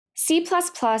C++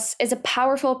 is a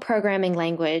powerful programming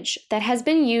language that has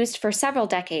been used for several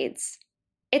decades.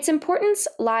 Its importance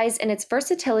lies in its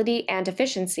versatility and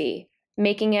efficiency,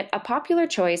 making it a popular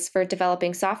choice for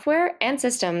developing software and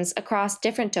systems across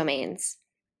different domains.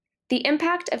 The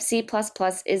impact of C++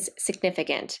 is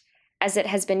significant, as it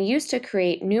has been used to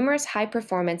create numerous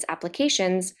high-performance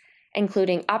applications,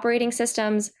 including operating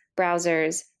systems,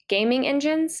 browsers, gaming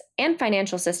engines, and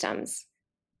financial systems.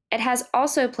 It has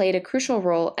also played a crucial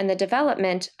role in the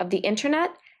development of the Internet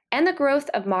and the growth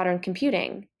of modern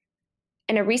computing.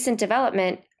 In a recent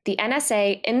development, the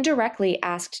NSA indirectly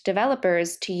asked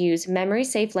developers to use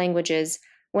memory-safe languages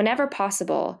whenever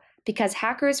possible because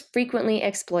hackers frequently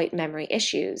exploit memory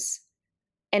issues.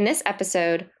 In this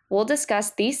episode, we'll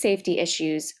discuss these safety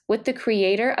issues with the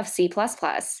creator of C++, Bjarne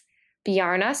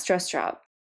Stroustrup.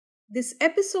 This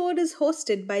episode is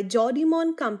hosted by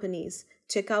Jodimon Companies.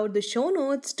 Check out the show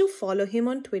notes to follow him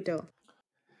on Twitter.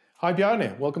 Hi,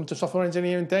 Bjarne. Welcome to Software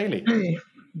Engineering Daily. Hey,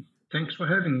 thanks for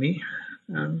having me.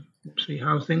 See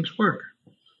how things work.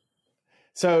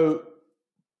 So,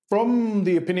 from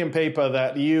the opinion paper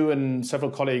that you and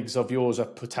several colleagues of yours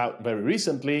have put out very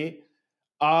recently,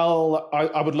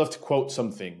 I would love to quote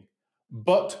something.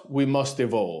 But we must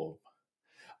evolve.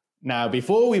 Now,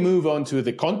 before we move on to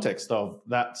the context of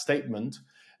that statement,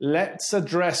 let's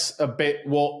address a bit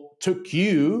what took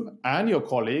you and your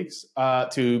colleagues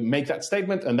to make that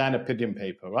statement and then opinion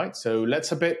paper, right? So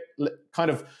let's kind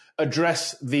of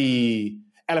address the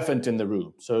elephant in the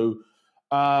room. So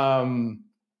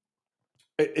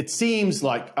it seems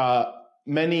like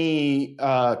many,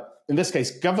 in this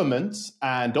case, governments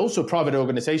and also private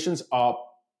organizations are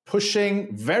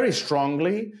pushing very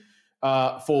strongly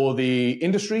for the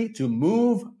industry to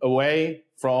move away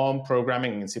from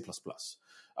programming in C++.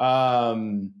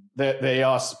 They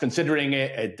are considering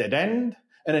it a dead end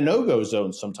and a no-go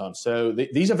zone sometimes. So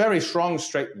these are very strong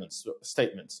statements.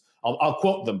 I'll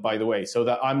quote them, by the way, so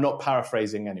that I'm not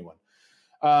paraphrasing anyone.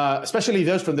 Especially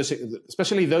those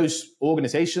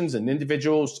organizations and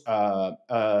individuals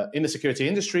in the security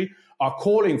industry are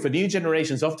calling for new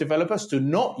generations of developers to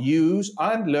not use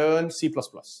and learn C++.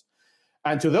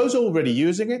 And to those already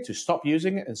using it, to stop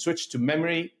using it and switch to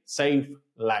memory-safe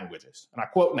languages. And I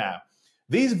quote now,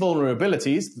 these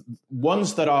vulnerabilities,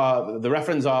 ones that the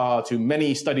reference are to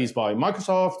many studies by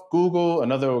Microsoft, Google,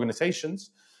 and other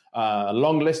organizations, a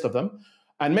long list of them,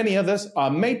 and many others are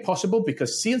made possible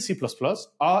because C and C++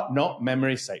 are not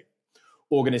memory safe.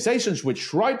 Organizations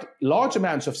which write large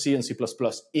amounts of C and C++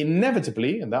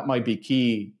 inevitably, and that might be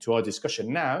key to our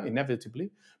discussion now,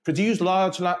 inevitably, produce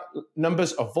large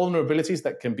numbers of vulnerabilities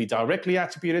that can be directly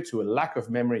attributed to a lack of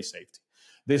memory safety.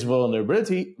 These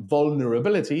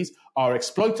vulnerabilities are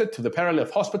exploited to the peril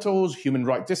of hospitals, human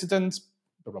rights dissidents,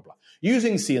 blah, blah, blah.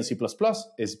 Using C and C++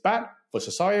 is bad for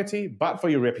society, bad for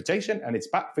your reputation, and it's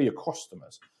bad for your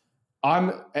customers.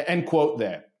 End quote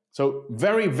there. So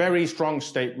very, very strong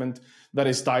statement that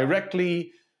is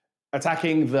directly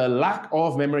attacking the lack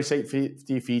of memory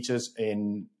safety features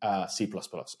in C++,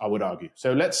 I would argue.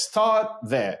 So let's start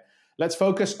there. Let's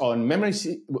focus on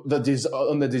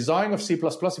the design of C++,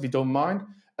 if you don't mind,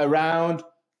 around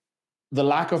the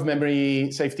lack of memory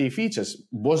safety features.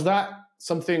 Was that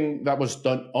something that was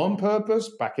done on purpose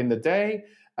back in the day?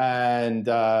 And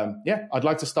I'd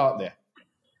like to start there.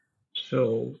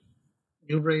 So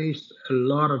you raised a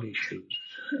lot of issues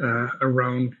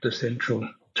around the central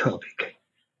topic.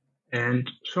 And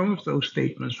some of those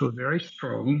statements were very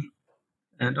strong.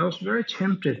 And I was very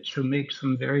tempted to make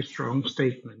some very strong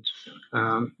statements,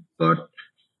 but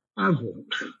I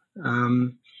won't.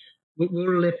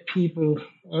 We'll let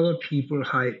other people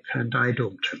hype, and I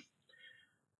don't.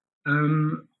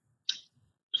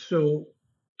 So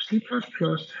C++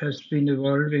 has been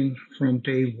evolving from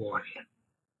day one.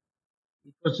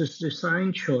 It was a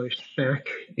design choice back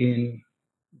in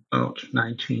about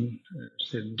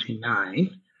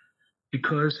 1979.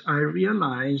 Because I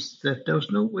realized that there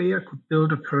was no way I could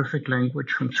build a perfect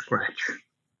language from scratch.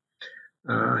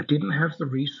 I didn't have the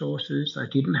resources, I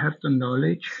didn't have the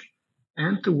knowledge,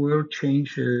 and the world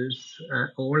changes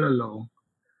all along.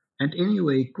 And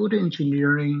anyway, good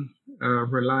engineering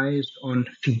relies on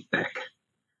feedback.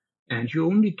 And you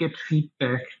only get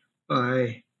feedback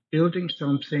by building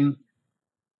something,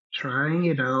 trying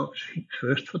it out,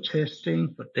 first for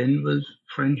testing, but then with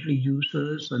friendly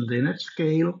users, and then at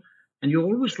scale. And you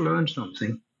always learn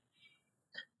something.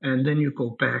 And then you go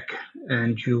back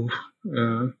and you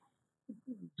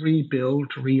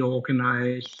rebuild,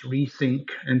 reorganize,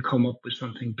 rethink, and come up with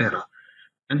something better.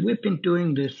 And we've been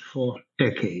doing this for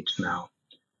decades now.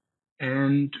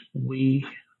 And we'll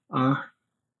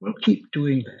keep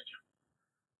doing that.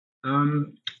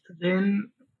 Um,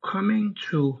 then coming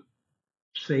to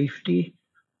safety,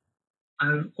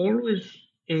 I've always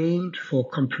aimed for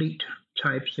complete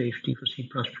type safety for C++,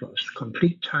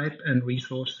 complete type and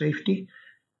resource safety.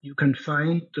 You can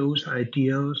find those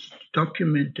ideals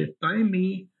documented by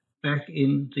me back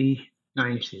in the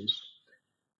 90s.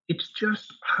 It's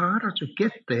just harder to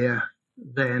get there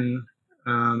than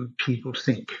people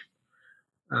think.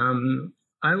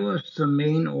 I was the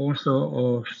main author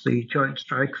of the Joint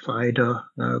Strike Fighter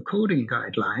coding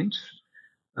guidelines,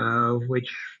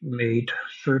 which made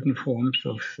certain forms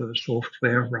of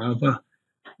software rather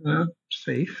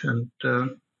safe and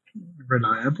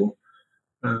reliable.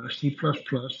 C++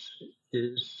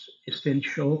 is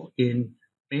essential in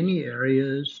many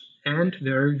areas and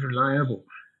very reliable.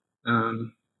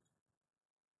 Um,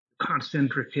 can't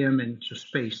send repairmen to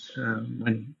space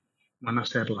when a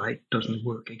satellite doesn't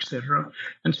work, etc.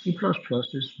 And C++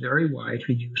 is very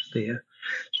widely used there.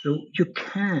 So you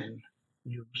can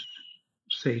use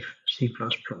safe C++.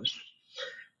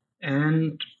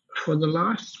 And for the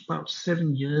last about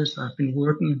 7 years, I've been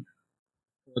working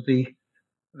for the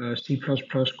C++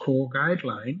 core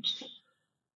guidelines.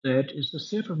 That is a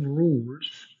set of rules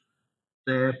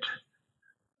that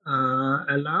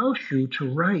allows you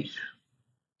to write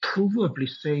provably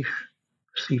safe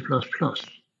C++.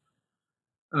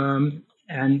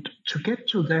 And to get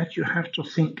to that, you have to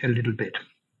think a little bit.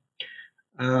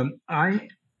 I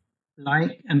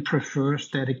like and prefer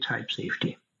static type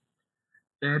safety.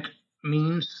 That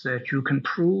means that you can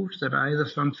prove that either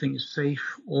something is safe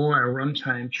or a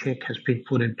runtime check has been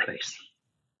put in place.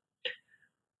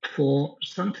 For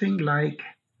something like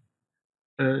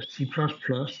C++,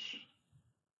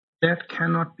 that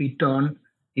cannot be done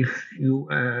if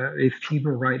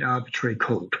people write arbitrary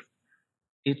code.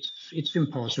 It's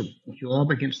impossible. You're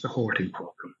up against the hoarding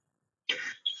problem.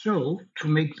 So to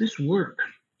make this work,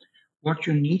 what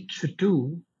you need to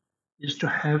do is to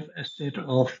have a set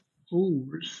of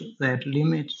rules that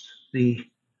limits the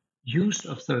use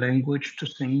of the language to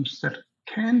things that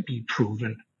can be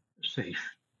proven safe.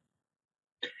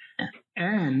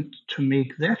 And to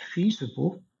make that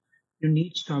feasible, you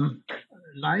need some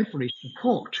library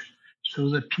support so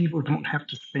that people don't have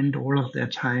to spend all of their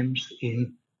times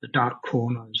in the dark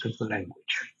corners of the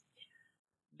language.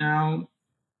 Now,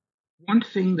 one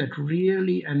thing that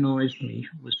really annoys me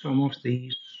with some of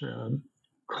these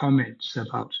comments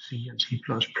about C and C++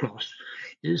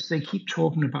 is they keep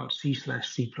talking about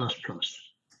C/C++.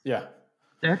 Yeah.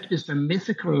 That is a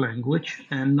mythical language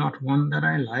and not one that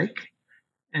I like.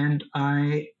 And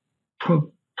I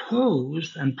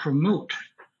propose and promote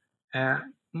a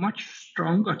much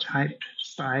stronger typed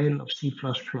style of C++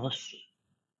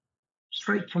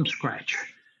 straight from scratch.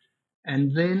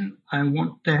 And then I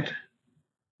want that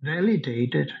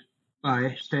validated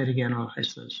by static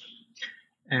analyzers.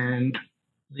 And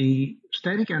the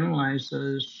static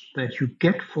analyzers that you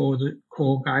get for the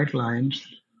core guidelines,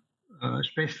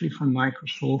 especially from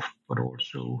Microsoft, but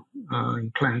also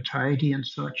in Client Tidy and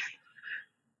such,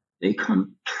 they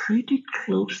come pretty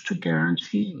close to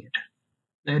guaranteeing it.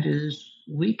 That is,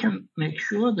 we can make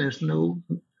sure there's no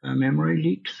memory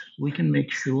leaks. We can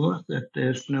make sure that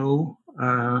there's no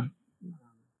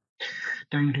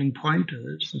dangling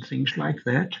pointers and things like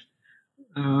that.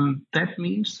 That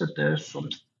means that there's some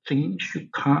things you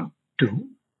can't do,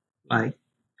 like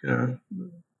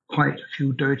quite a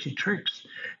few dirty tricks.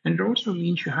 And it also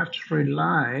means you have to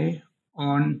rely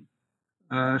on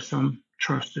some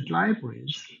trusted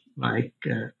libraries, like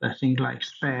a thing like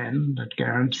span that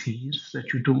guarantees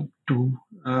that you don't do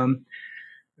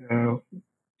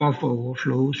buffer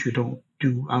overflows, you don't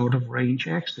do out of range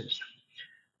access.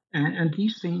 And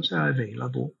these things are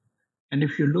available. And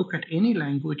if you look at any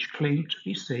language claimed to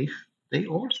be safe, they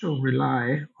also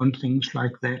rely on things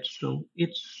like that. So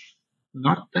it's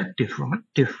not that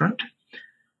different.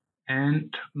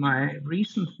 And my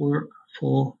recent work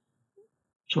for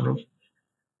sort of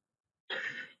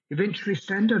eventually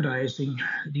standardizing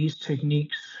these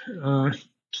techniques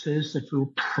says that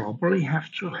we'll probably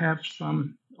have to have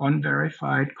some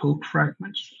unverified code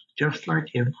fragments, just like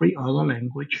every other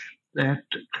language that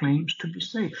claims to be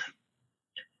safe.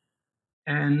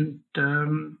 And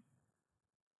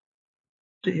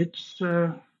it's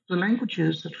the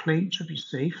languages that claim to be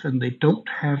safe and they don't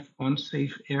have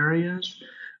unsafe areas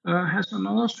has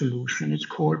another solution. It's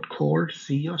called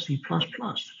C or C++.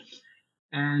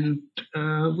 And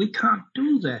we can't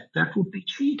do that. That would be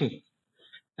cheating.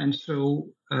 And so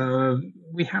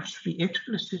we have to be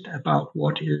explicit about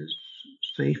what is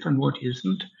safe and what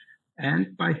isn't.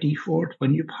 And by default,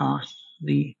 when you pass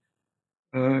the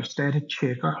static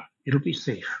checker, it'll be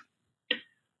safe.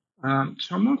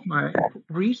 Some of my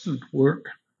recent work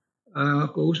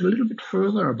goes a little bit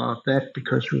further about that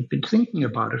because we've been thinking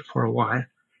about it for a while.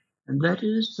 And that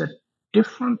is that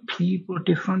different people,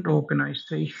 different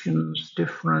organizations,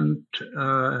 different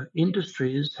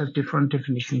industries have different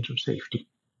definitions of safety.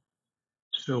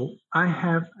 So I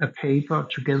have a paper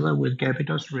together with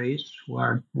Gabidos Reis, who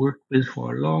I've worked with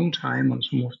for a long time on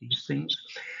some of these things.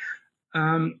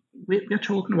 We're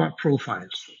talking about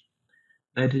profiles.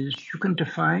 That is, you can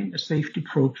define a safety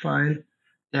profile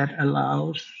that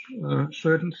allows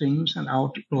certain things and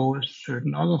outlaws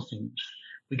certain other things.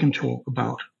 We can talk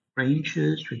about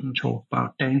ranges, we can talk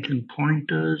about dangling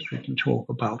pointers, we can talk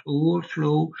about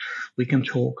overflow, we can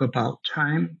talk about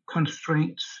time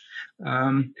constraints.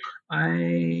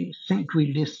 I think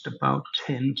we list about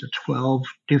 10 to 12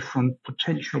 different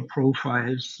potential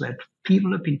profiles that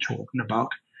people have been talking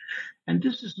about. And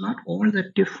this is not all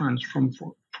that different from,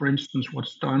 for instance,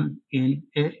 what's done in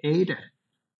Ada.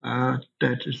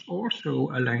 That is also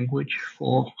a language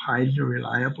for highly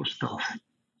reliable stuff.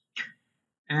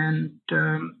 And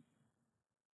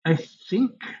I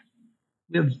think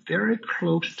we're very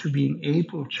close to being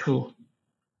able to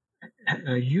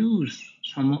use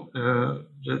some of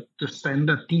the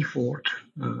standard default,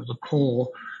 the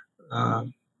core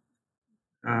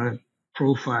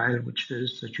profile, which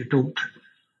says that you don't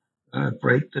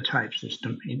break the type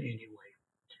system in any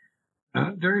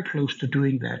way. Very close to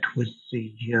doing that with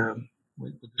the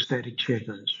static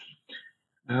checkers.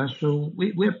 So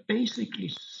we're basically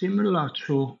similar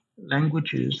to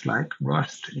languages like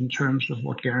Rust in terms of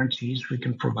what guarantees we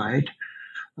can provide.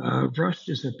 Rust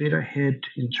is a bit ahead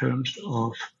in terms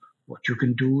of what you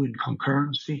can do in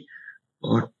concurrency,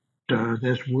 but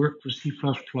there's work with C++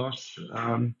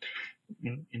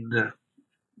 in the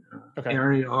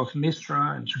area of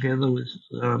Mistra, and together with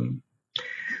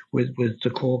the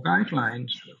core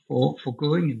guidelines for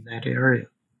going in that area.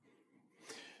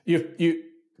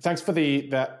 Thanks for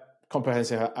that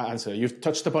comprehensive answer. You've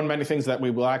touched upon many things that we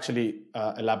will actually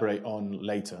elaborate on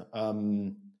later.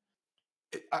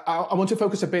 I want to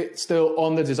focus a bit still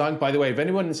on the design. By the way, if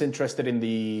anyone is interested in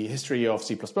the history of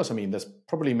C++, I mean, there's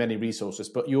probably many resources,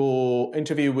 but your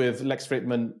interview with Lex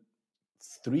Fridman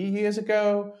 3 years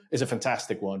ago is a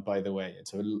fantastic one, by the way.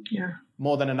 It's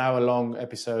more than an hour-long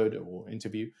episode or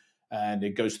interview, and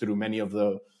it goes through many of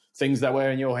the things that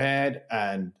were in your head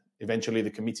and eventually the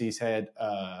committee's heads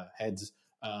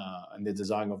and the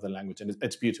design of the language, and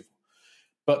it's beautiful.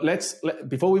 But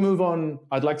before we move on,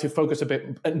 I'd like to focus a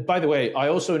bit. And by the way, I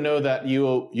also know that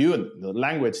you and the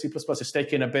language C++ is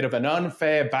taking a bit of an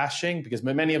unfair bashing because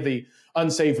many of the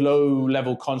unsafe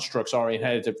low-level constructs are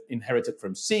inherited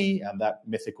from C and that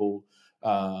mythical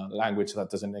language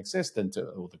that doesn't exist,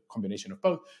 or the combination of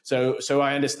both. So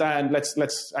I understand.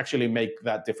 Let's actually make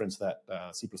that difference that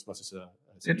C++ is a.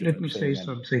 Let me say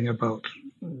something about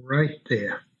right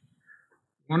there.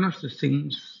 One of the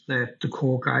things that the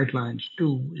core guidelines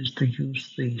do is to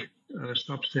use the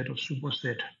subset of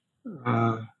superset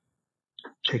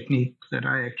technique that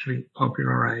I actually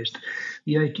popularized.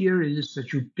 The idea is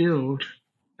that you build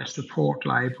a support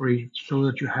library so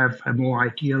that you have a more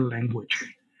ideal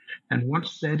language. And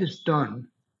once that is done,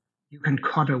 you can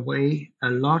cut away a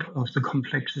lot of the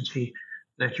complexity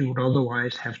that you would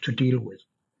otherwise have to deal with.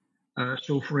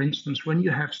 So for instance, when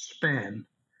you have span,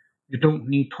 you don't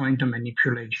need pointer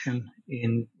manipulation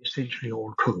in essentially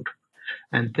all code.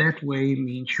 And that way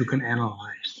means you can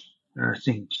analyze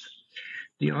things.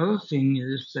 The other thing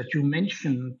is that you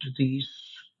mentioned these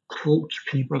quotes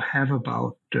people have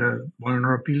about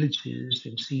vulnerabilities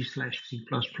in C/C++.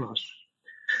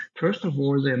 First of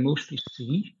all, they're mostly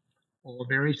C or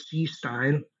very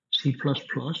C-style C++.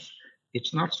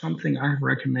 It's not something I have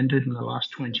recommended in the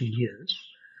last 20 years,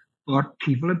 but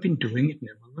people have been doing it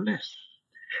nevertheless.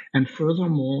 And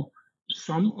furthermore,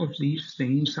 some of these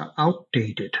things are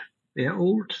outdated. They're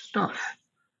old stuff.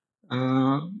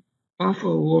 Buffer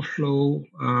overflow,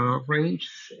 range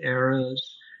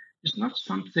errors is not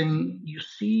something you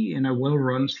see in a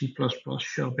well-run C++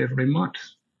 shop every month.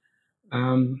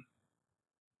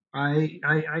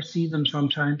 I see them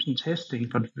sometimes in testing,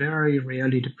 but very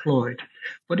rarely deployed.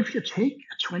 But if you take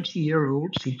a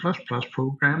 20-year-old C++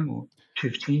 program or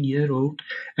 15-year-old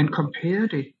and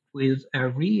compared it with a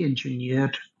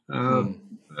re-engineered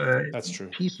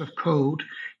piece of code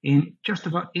in just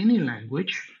about any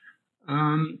language,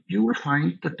 you will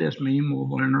find that there's many more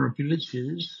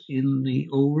vulnerabilities in the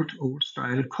old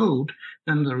style code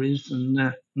than there is in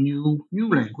the new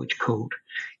language code.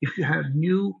 If you have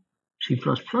new C++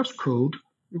 code,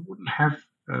 you wouldn't have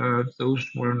those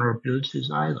vulnerabilities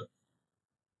either.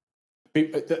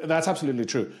 That's absolutely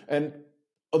true. And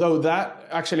Although that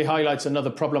actually highlights another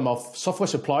problem of software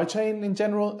supply chain in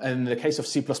general, and in the case of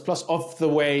C++, of the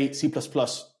way C++,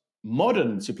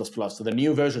 modern C++, so the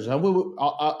new versions. And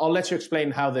I'll let you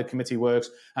explain how the committee works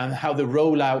and how the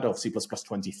rollout of C++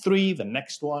 23, the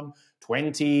next one,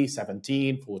 20,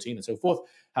 17, 14, and so forth,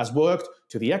 has worked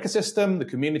to the ecosystem, the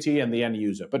community, and the end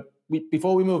user. But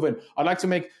before we move in, I'd like to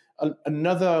make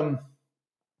another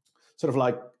sort of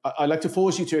like, I'd like to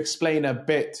force you to explain a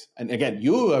bit. And again,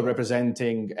 you are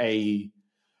representing a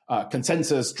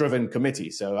consensus-driven committee,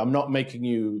 so I'm not making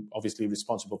you obviously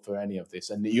responsible for any of this,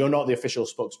 and you're not the official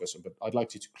spokesperson, but I'd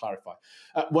like you to clarify.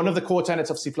 One of the core tenets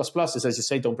of C++ is, as you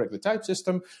say, don't break the type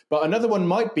system, but another one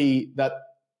might be that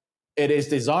it is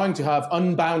designed to have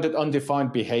unbounded,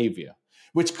 undefined behavior,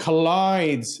 which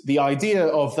collides the idea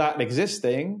of that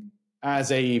existing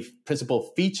as a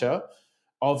principal feature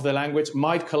of the language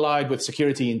might collide with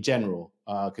security in general,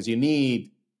 because you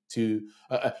need to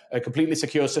a completely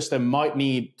secure system might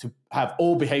need to have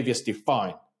all behaviors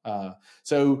defined.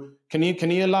 So can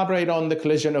you elaborate on the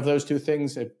collision of those two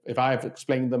things, if I have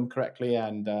explained them correctly,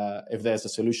 and if there's a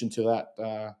solution to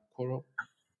that, Koro?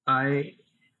 I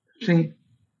think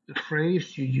the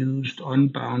phrase you used,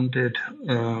 unbounded,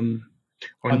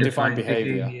 undefined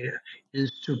behavior,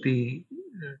 is to be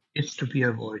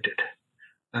avoided.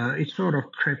 It sort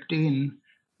of crept in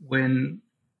when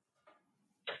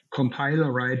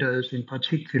compiler writers in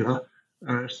particular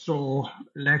saw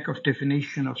lack of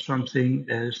definition of something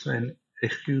as an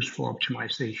excuse for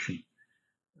optimization.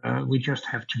 We just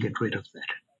have to get rid of that.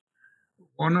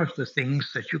 One of the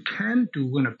things that you can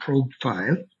do in a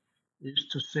profile is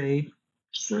to say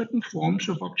certain forms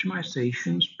of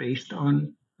optimizations based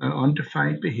on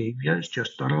undefined behavior is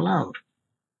just not allowed.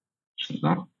 It's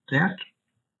not that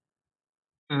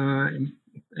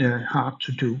hard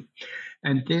to do.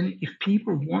 And then if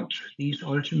people want these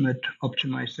ultimate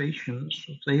optimizations,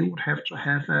 they would have to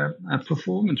have a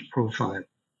performance profile,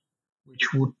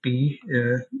 which would be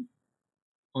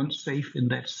unsafe in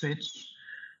that sense,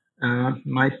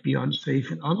 might be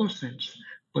unsafe in other sense.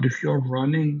 But if you're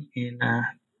running in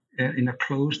a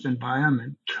closed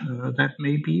environment, that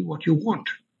may be what you want.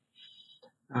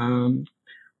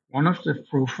 One of the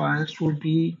profiles will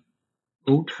be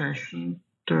old-fashioned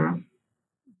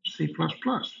C++.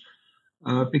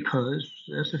 Because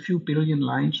there's a few billion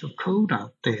lines of code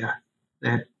out there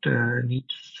that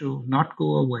needs to not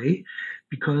go away,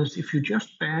 because if you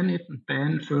just ban it and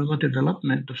ban further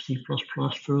development of C++,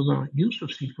 further use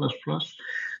of C++,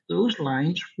 those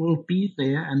lines will be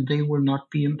there and they will not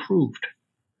be improved.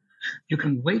 You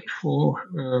can wait for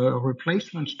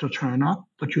replacements to turn up,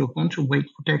 but you're going to wait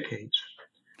for decades.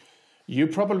 You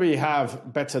probably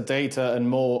have better data and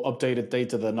more updated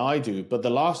data than I do. But the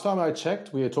last time I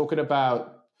checked, we were talking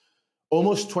about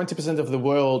almost 20% of the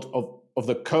world of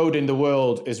the code in the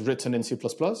world is written in C++.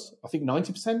 I think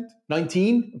 90%,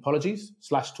 19, apologies,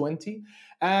 /20.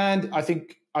 And I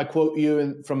think I quote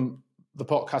you from the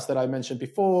podcast that I mentioned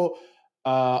before,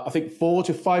 I think 4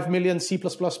 to 5 million C++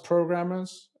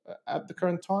 programmers at the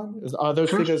current time. Are those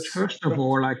figures? First of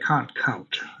all, I can't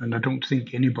count, and I don't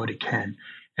think anybody can.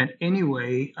 And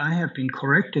anyway, I have been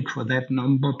corrected for that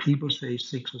number. People say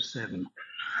 6 or 7.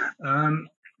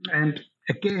 And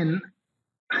again,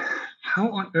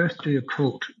 how on earth do you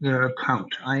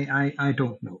count? I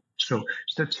don't know. So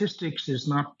statistics is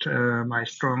not my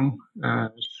strong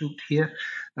suit here,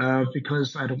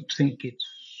 because I don't think it's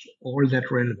all that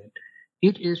relevant.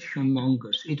 It is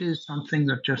humongous. It is something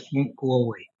that just won't go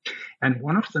away. And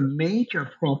one of the major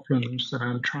problems that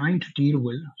I'm trying to deal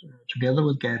with, together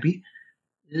with Gabby,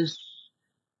 is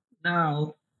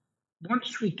now,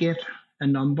 once we get a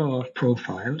number of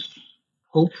profiles,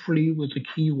 hopefully with the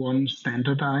key ones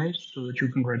standardized so that you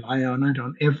can rely on it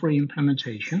on every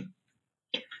implementation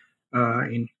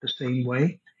in the same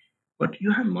way, but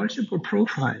you have multiple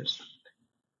profiles.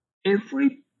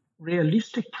 Every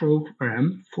realistic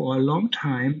program for a long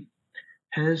time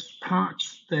has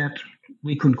parts that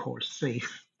we can call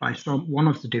safe by one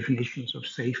of the definitions of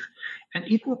safe, and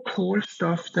it will call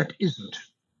stuff that isn't,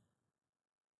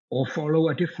 or follow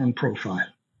a different profile.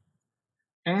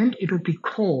 And it will be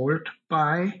called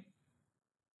by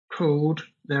code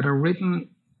that are written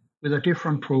with a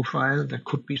different profile that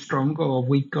could be stronger or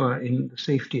weaker in the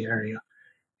safety area.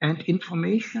 And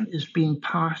information is being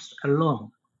passed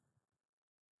along.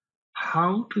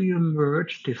 How do you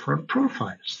merge different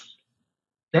profiles?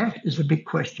 That is a big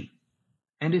question.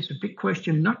 And it's a big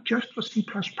question not just for C++.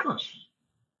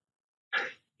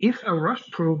 If a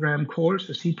Rust program calls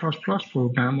a C++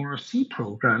 program or a C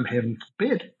program, heaven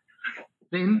forbid,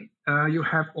 then you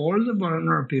have all the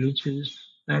vulnerabilities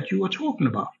that you are talking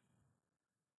about.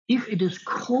 If it is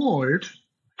called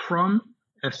from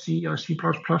a C or C++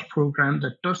 program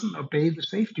that doesn't obey the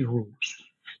safety rules,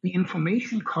 the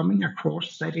information coming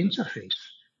across that interface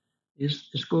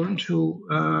is going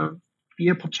to be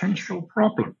a potential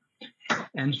problem.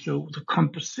 And so the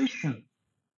composition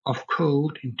of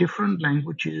code in different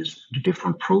languages, the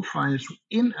different profiles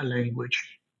in a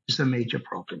language is a major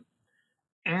problem.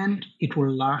 And it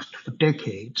will last for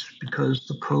decades because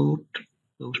the code,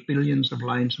 those billions of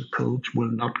lines of code,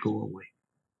 will not go away.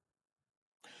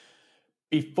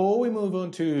 Before we move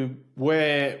on to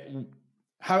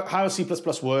how C++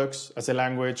 works as a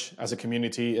language, as a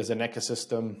community, as an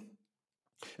ecosystem,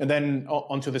 and then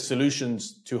onto the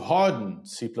solutions to harden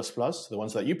C++, the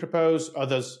ones that you propose,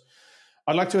 others,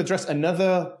 I'd like to address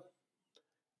another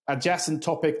adjacent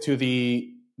topic to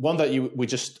the one that we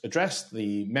just addressed,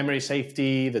 the memory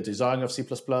safety, the design of C++,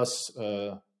 types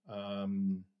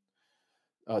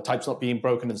not being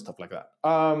broken and stuff like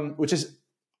that, which is,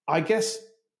 I guess,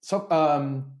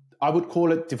 I would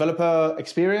call it developer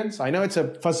experience. I know it's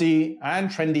a fuzzy and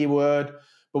trendy word,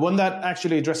 but one that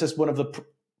actually addresses one of the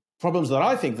problems that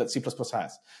I think that C++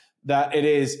 has, that it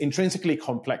is intrinsically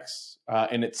complex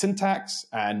in its syntax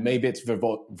and maybe its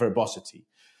verbosity.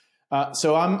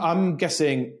 So I'm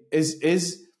guessing,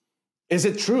 is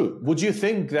it true? Would you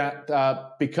think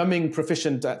that becoming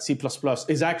proficient at C++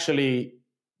 is actually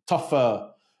tougher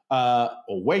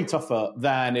or way tougher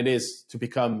than it is to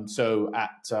become so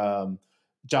at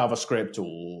JavaScript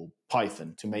or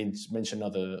Python, to mention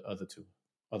other two?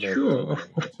 Sure,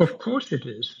 of course it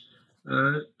is.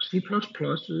 C++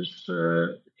 is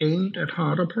aimed at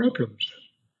harder problems.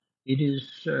 It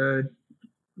is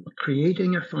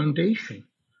creating a foundation.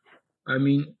 I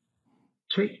mean,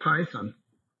 take Python.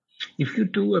 If you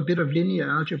do a bit of linear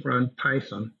algebra in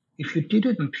Python, if you did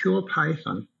it in pure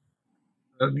Python,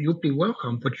 you'd be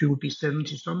welcome, but you would be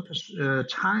 70-some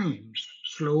times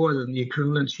slower than the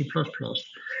equivalent C++.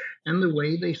 And the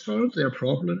way they solve their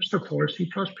problems, they call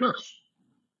C++.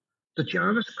 The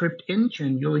JavaScript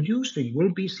engine you're using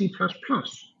will be C++.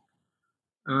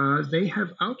 They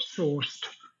have outsourced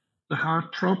the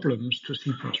hard problems to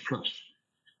C++,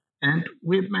 and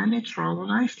we've managed rather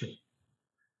nicely.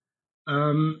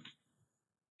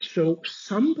 So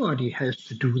somebody has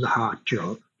to do the hard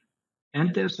job,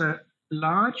 and there's a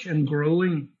large and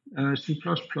growing C++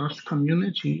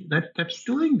 community that's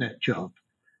doing that job.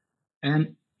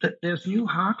 And there's new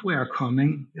hardware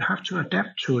coming. You have to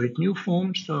adapt to it, new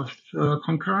forms of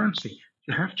concurrency.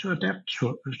 You have to adapt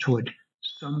to it.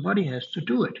 Somebody has to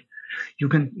do it. You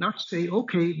can not say,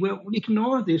 okay, well,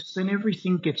 ignore this, then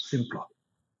everything gets simpler.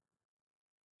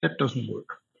 That doesn't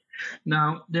work.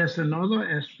 Now, there's another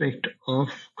aspect of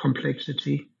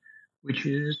complexity, which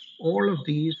is all of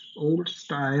these old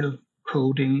style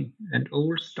coding and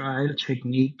old style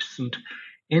techniques and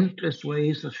endless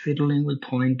ways of fiddling with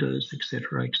pointers,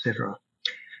 etc., etc.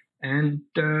 And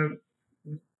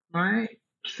my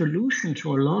solution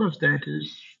to a lot of that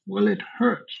is, well, it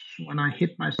hurts when I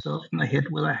hit myself in the head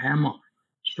with a hammer.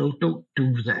 So don't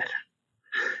do that.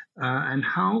 And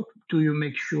how do you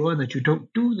make sure that you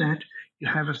don't do that? You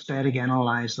have a static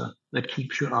analyzer that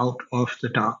keeps you out of the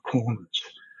dark corners.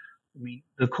 I mean,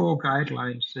 the core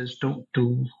guideline says don't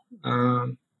do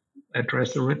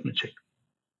address arithmetic.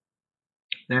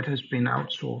 That has been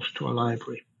outsourced to a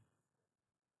library.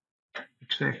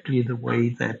 Exactly the way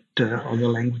that other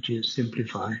languages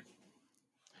simplify.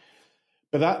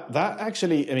 But that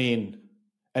actually, I mean,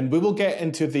 and we will get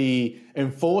into the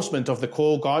enforcement of the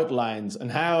core guidelines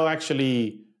and how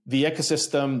actually the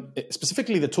ecosystem,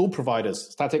 specifically the tool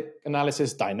providers, static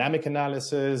analysis, dynamic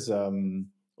analysis,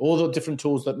 all the different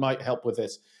tools that might help with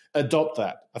this, adopt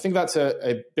that. I think that's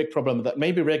a big problem that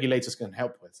maybe regulators can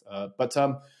help with. But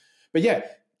yeah,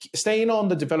 staying on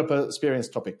the developer experience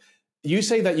topic, you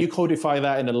say that you codify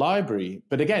that in a library,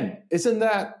 but again, isn't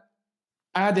that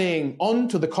adding on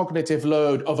to the cognitive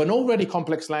load of an already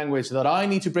complex language that I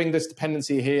need to bring this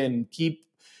dependency here and keep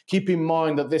in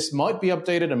mind that this might be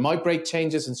updated and might break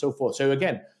changes and so forth. So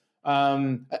again,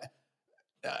 I'm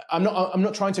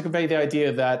not trying to convey the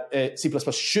idea that C++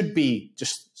 should be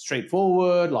just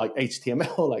straightforward, like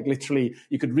HTML, like literally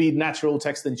you could read natural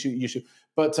text and you should.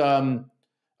 But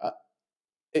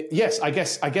yes, I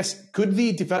guess could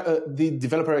the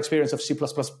developer experience of C++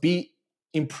 be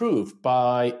improved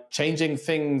by changing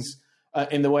things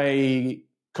in the way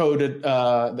coded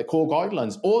the core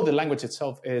guidelines or the language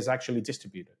itself is actually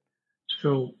distributed?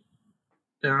 So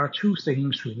there are two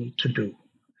things we need to do,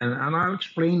 and I'll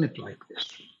explain it like this.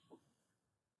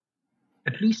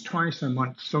 At least twice a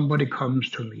month, somebody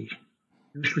comes to me,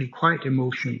 usually quite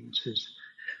emotional, and says,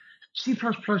 C++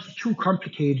 is too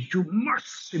complicated, you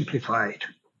must simplify it.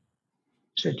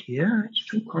 said, yeah, it's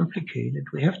too complicated.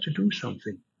 We have to do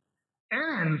something.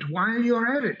 And while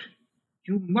you're at it,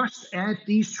 you must add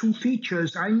these two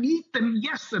features. I need them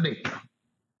yesterday.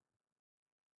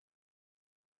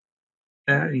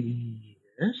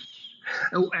 Yes.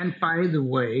 Oh, and by the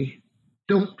way,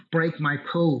 don't break my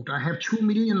code. I have 2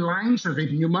 million lines of it,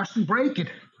 and you mustn't break it.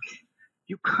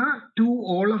 You can't do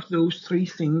all of those three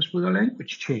things with a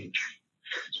language change.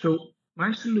 So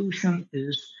my solution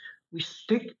is we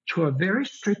stick to a very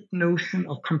strict notion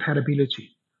of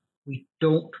compatibility. We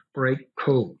don't break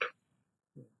code.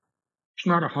 It's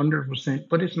not 100%,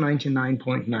 but it's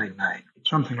 99.99,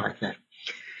 something like that.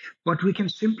 But we can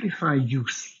simplify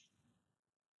use.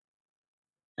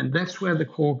 And that's where the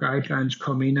core guidelines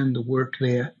come in and the work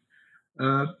there.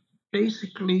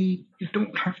 Basically, you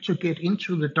don't have to get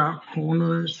into the dark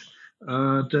corners.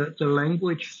 The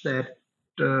language that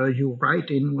you write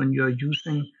in when you're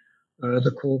using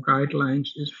the core guidelines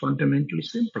is fundamentally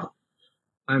simpler.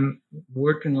 I'm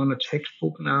working on a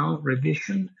textbook now,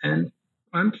 revision, and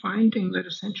I'm finding that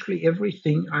essentially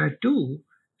everything I do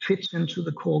fits into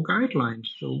the core guidelines.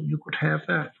 So you could have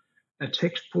a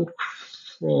textbook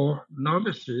for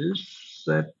novices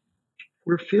that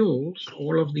fulfills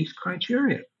all of these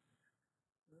criteria.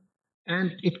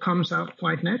 And it comes out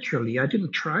quite naturally. I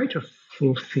didn't try to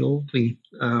fulfill the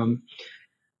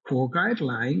core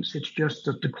guidelines. It's just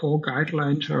that the core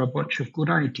guidelines are a bunch of good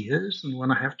ideas. And when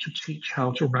I have to teach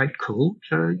how to write code,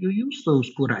 you use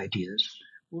those good ideas.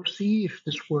 We'll see if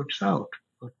this works out.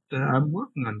 But I'm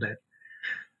working on that.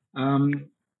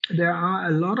 There are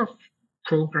a lot of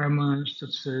programmers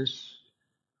that says,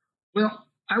 well,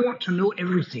 I want to know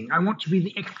everything. I want to be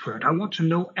the expert. I want to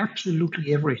know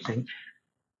absolutely everything.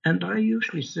 And I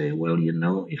usually say, well,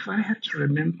 if I had to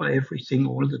remember everything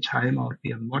all the time, I would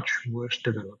be a much worse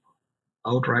developer.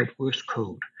 I would write worse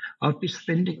code. I would be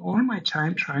spending all my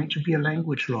time trying to be a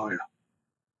language lawyer.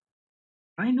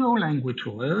 I know language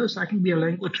lawyers. I can be a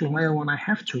language lawyer when I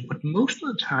have to, but most of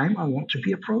the time I want to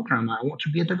be a programmer. I want to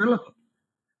be a developer.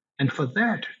 And for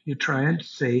that, you try and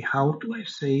say, how do I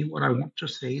say what I want to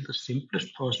say the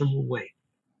simplest possible way?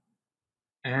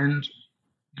 And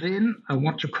then I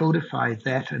want to codify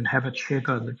that and have a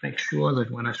checker that makes sure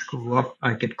that when I screw up,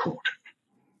 I get caught.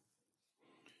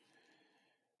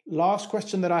 Last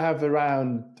question that I have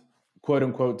around quote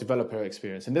unquote developer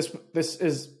experience. And this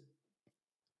is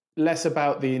less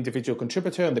about the individual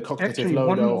contributor and the cognitive Actually,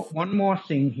 load one more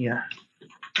thing here.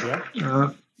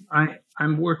 Yeah.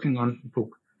 I'm working on a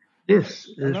book. This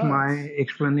is my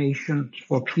explanation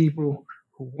for people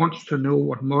who wants to know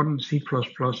what modern C++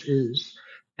 is.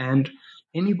 And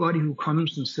anybody who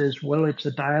comes and says, well, it's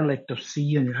a dialect of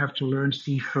C and you have to learn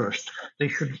C first, they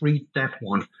should read that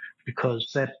one,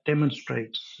 because that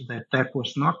demonstrates that that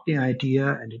was not the idea,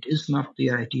 and it is not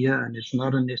the idea, and it's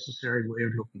not a necessary way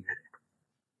of looking at it.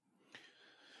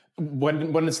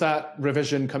 When is that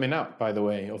revision coming out, by the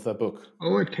way, of the book?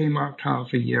 Oh, it came out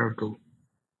half a year ago.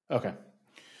 Okay.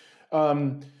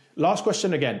 Last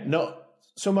question again. Not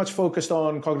so much focused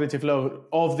on cognitive load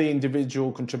of the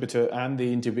individual contributor and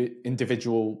the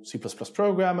individual C++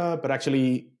 programmer, but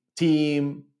actually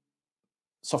team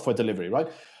software delivery, right?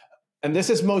 And this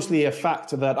is mostly a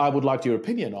factor that I would like your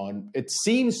opinion on. It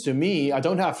seems to me, I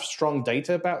don't have strong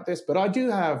data about this, but I do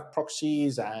have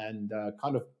proxies and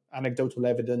kind of anecdotal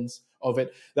evidence of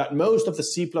it, that most of the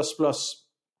C++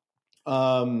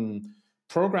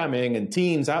 programming and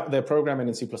teams out there programming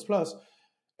in C++,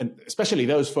 and especially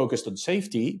those focused on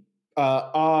safety,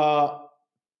 are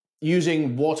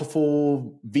using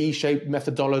waterfall, V-shaped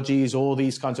methodologies, all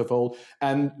these kinds of old,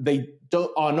 and they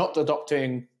are not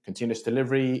adopting continuous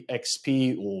delivery,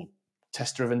 XP, or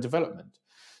test-driven development.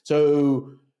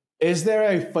 So is there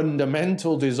a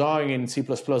fundamental design in C++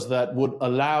 that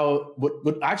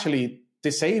would actually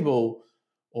disable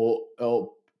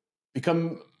or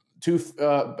become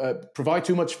provide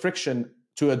too much friction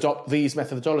to adopt these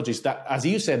methodologies that, as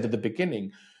you said at the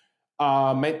beginning,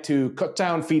 are meant to cut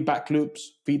down feedback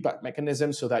loops, feedback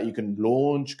mechanisms, so that you can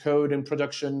launch code in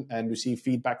production and receive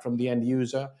feedback from the end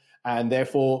user, and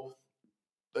therefore,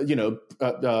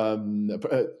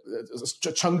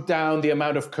 chunk down the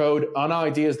amount of code on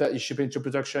ideas that you ship into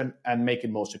production and make it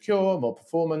more secure, more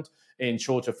performant, in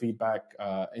shorter feedback,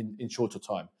 in shorter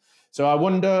time. So I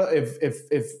wonder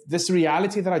if this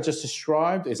reality that I just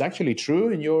described is actually true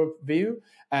in your view,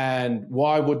 and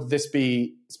why would this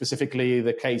be specifically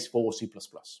the case for C++?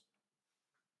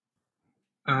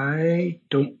 I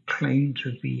don't claim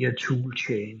to be a tool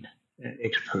chain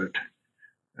expert,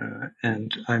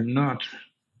 and I'm not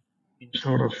in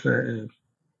sort of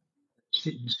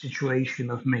situation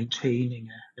of maintaining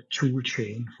a tool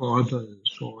chain for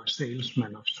others or a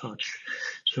salesman of such.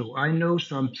 So I know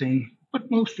something, but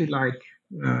mostly like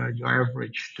your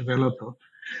average developer,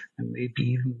 and maybe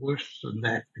even worse than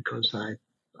that because I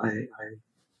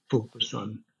focus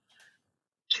on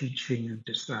teaching and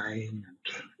design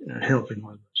and helping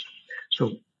others.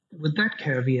 So with that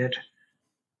caveat,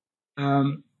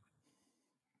 um,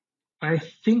 I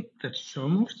think that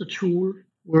some of the tool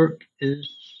work is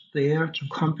there to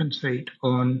compensate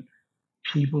on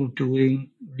people doing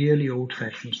really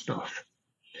old-fashioned stuff.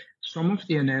 Some of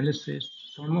the analysis,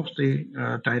 some of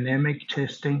the dynamic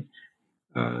testing,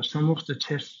 some of the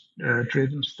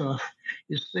test-driven stuff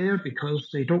is there because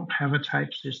they don't have a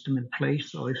type system in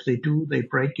place, or if they do, they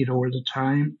break it all the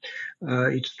time.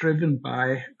 It's driven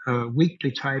by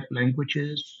weakly typed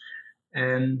languages,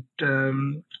 and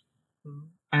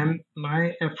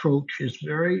my approach is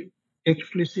very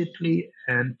explicitly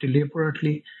and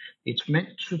deliberately. It's meant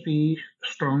to be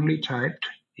strongly typed.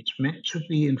 It's meant to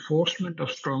be enforcement of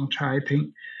strong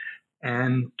typing,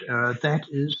 and that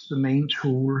is the main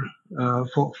tool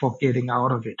for getting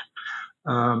out of it.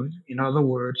 In other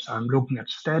words, I'm looking at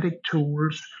static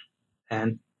tools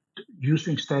and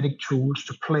using static tools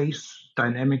to place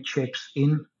dynamic checks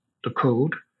in the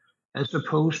code, as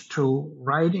opposed to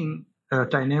writing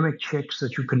dynamic checks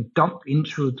that you can dump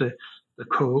into the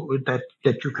code,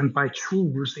 that you can by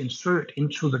tools insert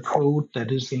into the code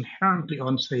that is inherently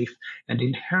unsafe and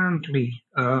inherently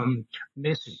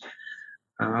messy.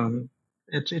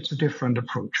 It's a different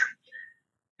approach.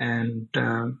 And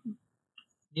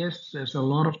yes, there's a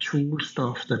lot of tool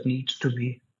stuff that needs to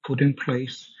be put in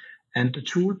place. And the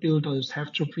tool builders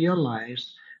have to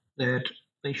realize that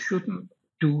they shouldn't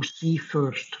do C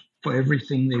first for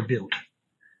everything they build.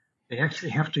 They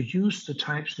actually have to use the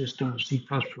type system of C++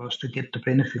 to get the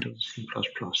benefit of the C++.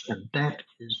 And that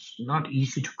is not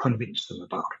easy to convince them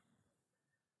about.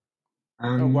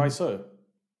 Why so?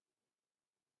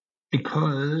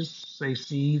 Because they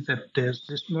see that there's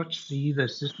this much C,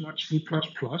 there's this much C++.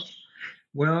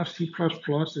 Well, C++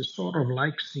 is sort of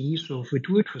like C, so if we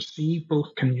do it for C,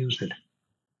 both can use it.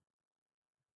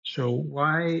 So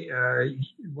why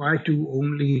do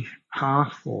only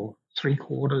half or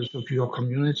three-quarters of your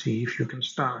community if you can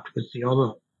start with the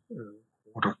other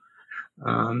quarter?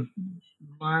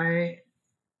 My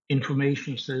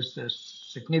information says there's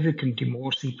significantly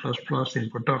more C++ in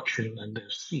production than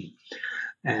there's C.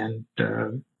 And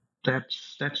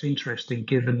that's interesting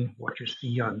given what you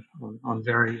see on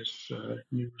various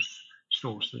news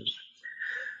sources.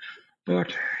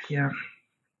 But yeah,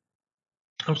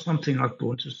 there's something I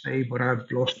want to say, but I've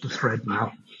lost the thread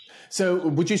now. So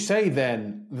would you say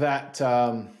then that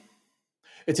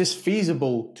it is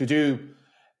feasible to do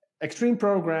extreme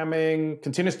programming,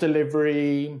 continuous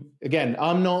delivery? Again,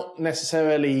 I'm not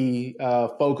necessarily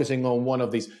focusing on one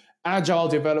of these. Agile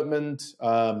development,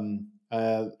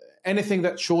 anything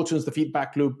that shortens the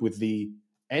feedback loop with the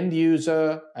end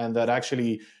user and that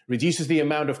actually reduces the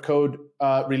amount of code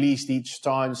released each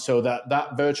time so that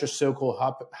that virtuous circle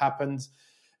happens.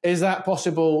 Is that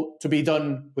possible to be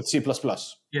done with C++?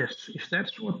 Yes, if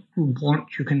that's what you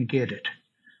want, you can get it.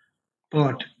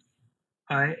 But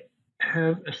I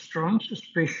have a strong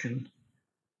suspicion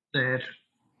that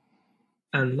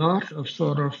a lot of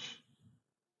sort of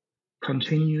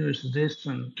continuous this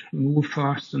and move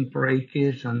fast and break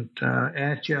it and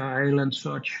agile and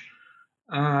such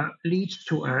leads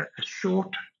to a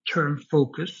short-term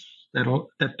focus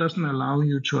that doesn't allow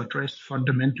you to address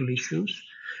fundamental issues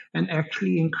and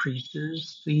actually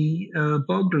increases the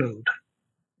bug load.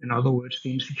 In other words,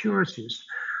 the insecurities.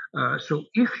 So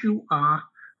if you are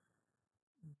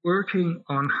working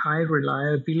on high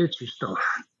reliability stuff,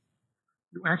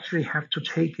 you actually have to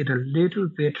take it a little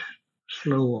bit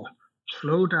slower.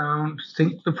 Slow down,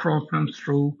 think the problem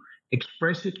through,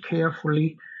 express it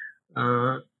carefully,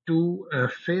 do a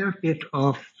fair bit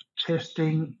of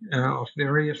testing of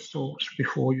various sorts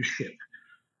before you ship.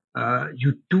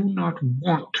 You do not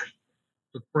want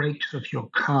the brakes of your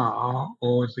car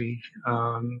or the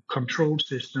control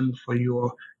system for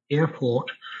your airport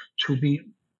to be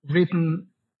written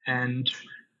and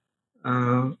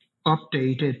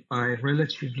updated by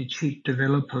relatively cheap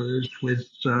developers with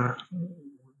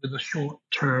a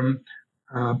short-term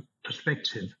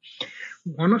perspective.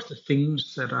 One of the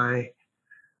things that I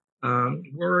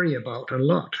worry about a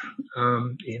lot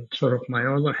in sort of my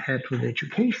other hat with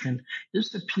education is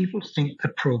that people think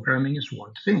that programming is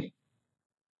one thing.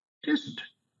 It isn't.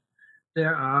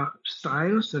 There are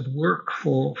styles that work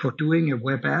for doing a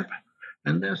web app,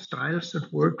 and there are styles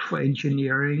that work for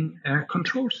engineering a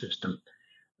control system.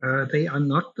 They are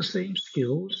not the same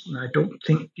skills, and I don't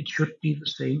think it should be the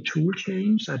same tool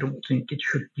chains. I don't think it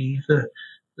should be the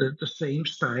same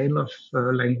style of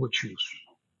language use.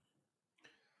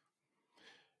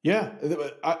 Yeah,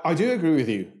 I do agree with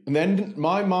you. And then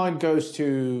my mind goes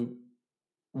to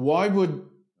why would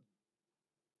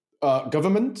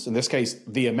government, in this case,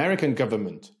 the American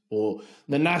government or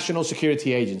the National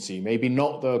Security Agency, maybe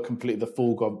not the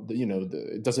full,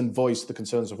 it doesn't voice the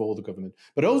concerns of all the government,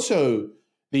 but also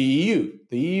the EU.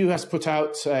 The EU has put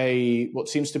out what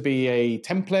seems to be a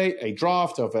template, a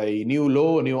draft of a new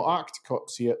law, a new act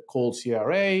called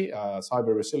CRA,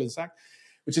 Cyber Resilience Act,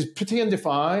 which is pretty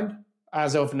undefined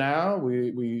as of now.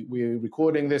 We're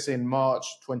recording this in March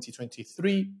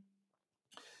 2023.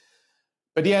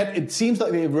 But yet it seems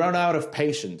like they've run out of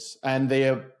patience and they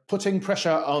are putting pressure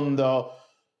on the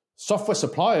software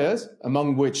suppliers,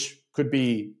 among which could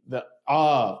be the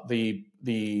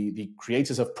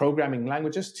creators of programming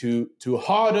languages, to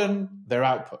harden their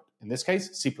output, in this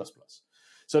case, C++.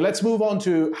 So let's move on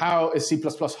to how is C++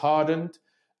 hardened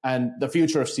and the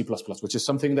future of C++, which is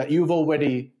something that you've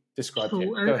already described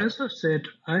here. So as I said,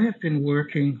 I have been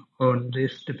working on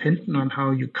this, depending on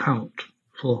how you count,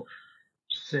 for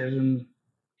 7,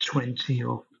 20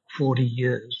 or 40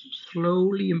 years,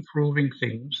 slowly improving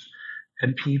things.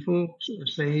 And people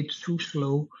say it's too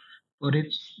slow, but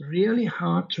it's really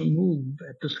hard to move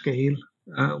at the scale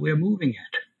we're moving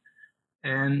at.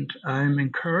 And I'm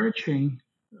encouraging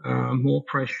more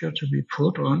pressure to be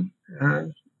put on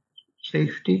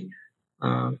safety.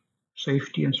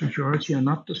 Safety and security are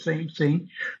not the same thing,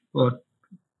 but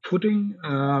putting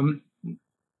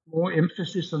more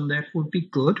emphasis on that would be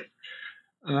good.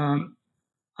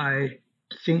 I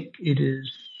think it is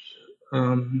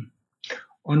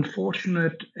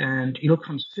unfortunate and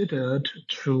ill-considered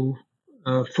to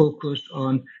focus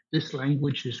on this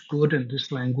language is good and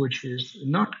this language is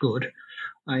not good.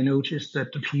 I noticed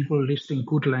that the people listing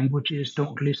good languages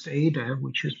don't list Ada,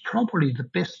 which is probably the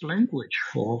best language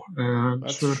for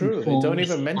That's certain true. forms. They don't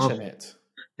even mention it.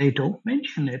 They don't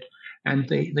mention it. And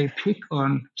they pick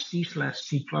on C/C++,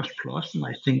 and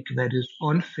I think that is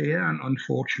unfair and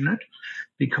unfortunate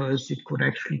because it could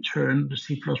actually turn the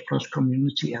C++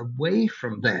 community away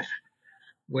from that,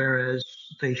 whereas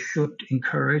they should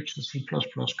encourage the C++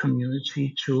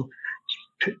 community to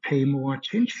pay more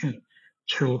attention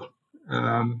to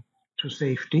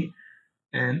safety.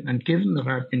 And given that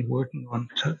I've been working on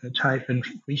type and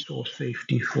resource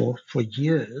safety for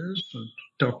years and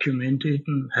documented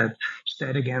and have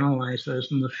static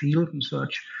analyzers in the field and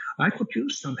such, I could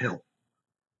use some help.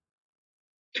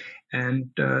 And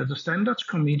the Standards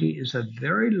Committee is a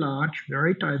very large,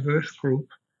 very diverse group.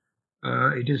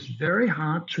 It is very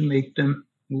hard to make them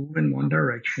move in one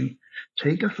direction.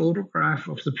 Take a photograph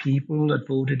of the people that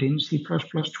voted in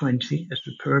C++20, a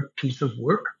superb piece of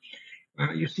work.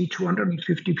 You see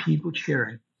 250 people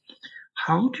cheering.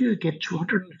 How do you get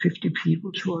 250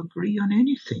 people to agree on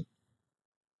anything?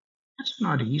 That's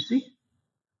not easy.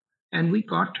 And we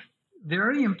got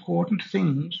very important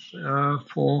things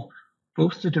for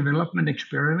both the development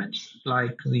experiments,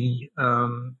 like the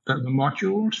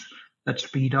modules that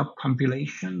speed up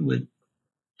compilation with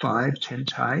 5-10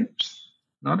 times,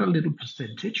 not a little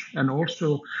percentage, and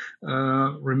also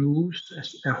removes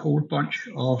a whole bunch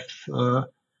of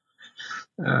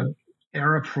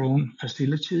error-prone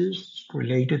facilities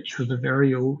related to the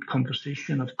very old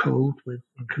composition of code with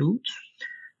includes.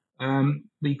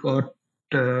 We got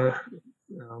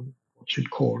what's it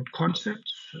called,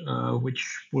 concepts,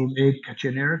 which will make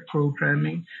generic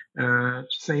programming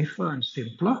safer and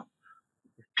simpler.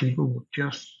 People would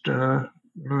just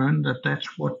learn that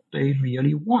that's what they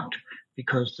really want,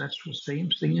 because that's the same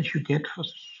thing as you get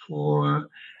for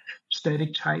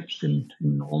static types in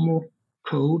normal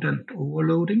code and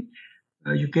overloading.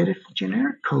 You get it for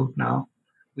generic code now.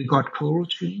 We got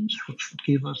coroutines, which would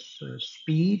give us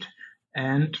speed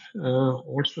and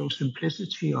also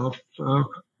simplicity of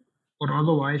what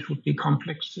otherwise would be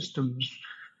complex systems.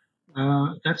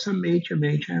 That's a major,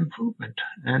 major improvement,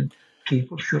 and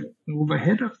people should move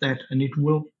ahead of that, and it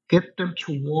will get them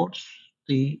towards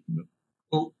the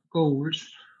goals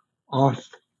of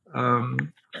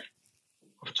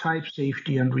type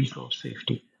safety and resource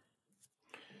safety.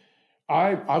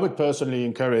 I would personally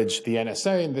encourage the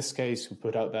NSA, in this case, who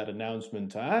put out that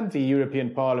announcement, and the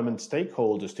European Parliament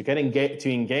stakeholders to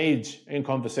engage in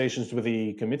conversations with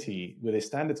the committee, with the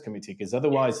standards committee, because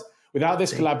otherwise, without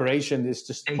this collaboration, it's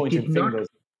just pointing fingers.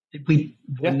 We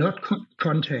were not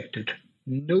contacted.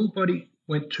 Nobody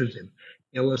went to them.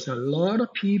 There was a lot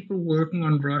of people working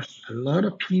on Rust, a lot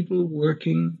of people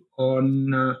working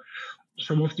on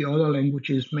some of the other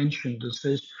languages mentioned that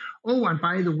says, oh, and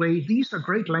by the way, these are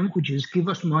great languages, give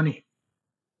us money.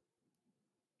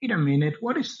 Wait a minute,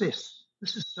 what is this?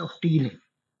 This is self-dealing.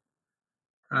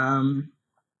 Um,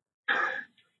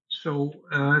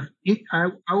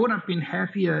 I would have been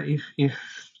happier if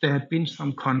there had been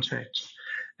some contacts,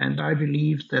 and I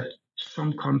believe that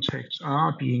some contacts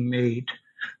are being made.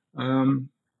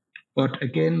 But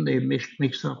again, they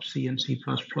mix up C and C++,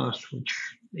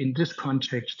 which in this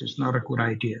context is not a good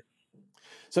idea.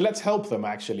 So let's help them,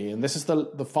 actually. And this is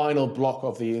the final block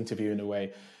of the interview in a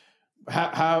way.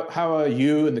 How are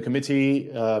you and the committee,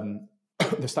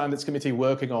 the standards committee,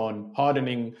 working on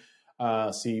hardening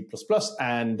C++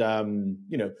 and,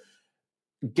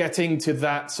 getting to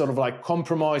that sort of like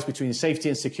compromise between safety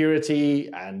and security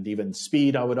and even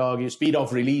speed, I would argue, speed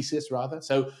of releases rather.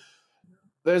 So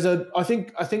there's I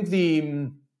think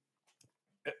the,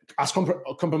 as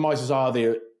compromises are,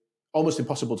 they're almost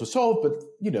impossible to solve, but,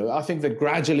 I think that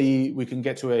gradually we can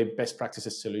get to a best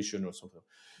practices solution or something.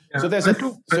 Yeah, so there's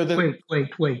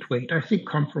wait. I think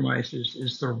compromises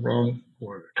is the wrong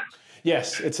word.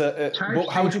 Yes, it's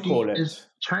how would you call it?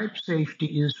 Type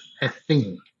safety is a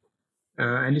thing,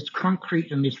 and it's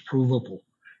concrete and it's provable.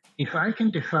 If I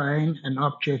can define an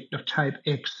object of type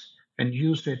X and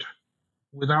use it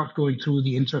without going through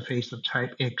the interface of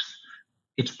type X,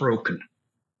 it's broken.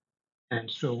 And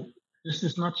so this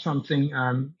is not something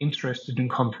I'm interested in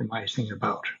compromising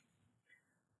about.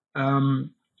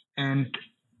 And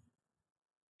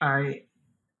I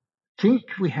think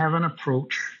we have an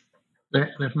approach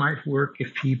that might work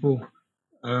if people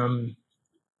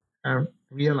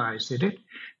realize it.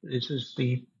 This is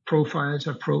the profiles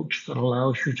approach that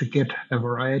allows you to get a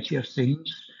variety of things.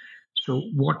 So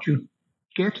what you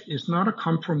get is not a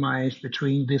compromise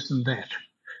between this and that.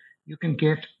 You can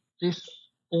get this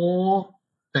or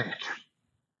that,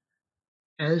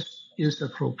 as is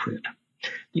appropriate.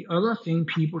 The other thing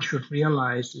people should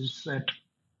realize is that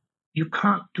you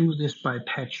can't do this by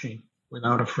patching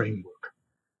without a framework.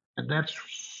 And that's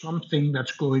something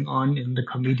that's going on in the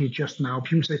committee just now.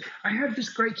 People say, I have this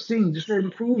great thing, this will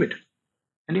improve it.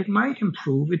 And it might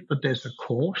improve it, but there's a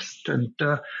cost. And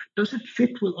does it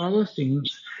fit with other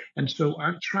things? And so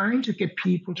I'm trying to get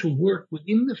people to work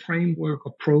within the framework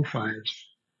of profiles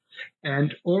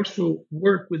and also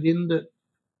work within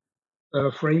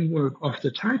the framework of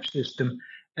the type system,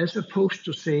 as opposed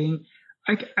to saying,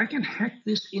 I can hack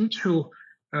this into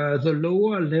the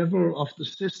lower level of the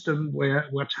system where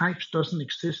types doesn't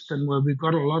exist and where we've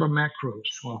got a lot of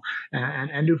macros,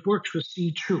 and it works with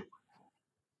C2.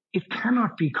 It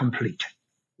cannot be complete.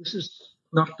 This is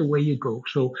not the way you go.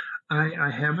 So I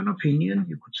have an opinion,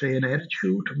 you could say an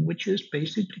attitude, which is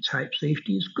basically type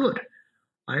safety is good.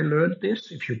 I learned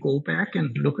this. If you go back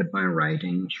and look at my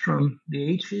writings from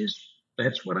the 80s,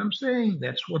 that's what I'm saying.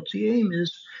 That's what the aim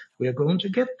is. We're going to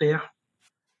get there.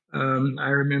 I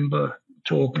remember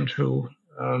talking to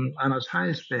Anders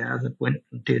Heisberg that went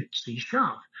and did C#.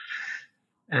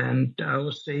 And I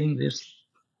was saying this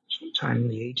sometime in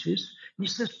the 80s. And he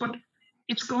says, but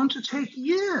it's going to take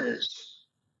years.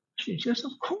 She says,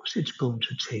 of course it's going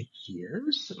to take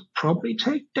years. It'll probably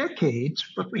take decades,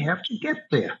 but we have to get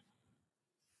there.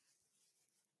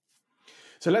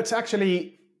 So let's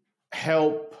actually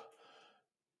help,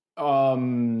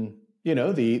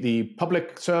 the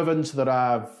public servants that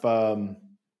have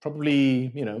probably,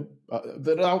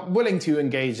 that are willing to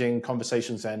engage in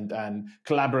conversations and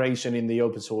collaboration in the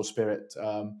open source spirit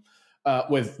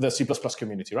with the C++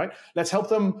 community, right? Let's help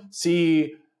them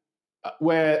see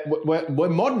where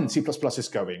modern C++ is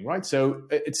going, right? So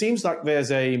it seems like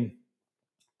there's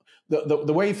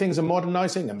the way things are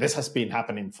modernizing, and this has been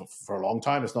happening for a long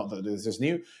time, it's not that this is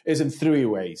new, is in three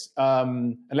ways.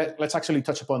 And let's actually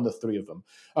touch upon the three of them.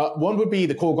 One would be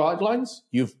the core guidelines.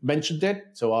 You've mentioned it,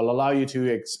 so I'll allow you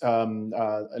to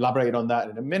elaborate on that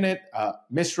in a minute.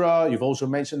 MISRA, you've also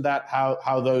mentioned that,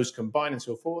 how those combine and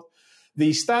so forth.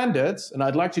 The standards, and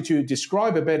I'd like you to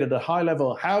describe a bit at a high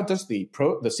level, how does the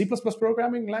C++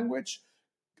 programming language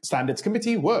standards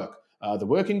committee work? The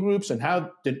working groups, and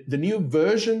how the new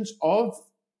versions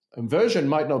version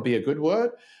might not be a good word,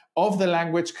 of the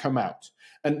language come out.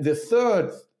 And the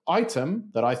third item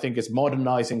that I think is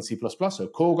modernizing C++, so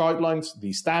core guidelines,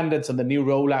 the standards, and the new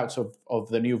rollouts of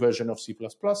the new version of C++.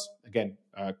 Again,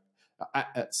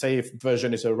 say if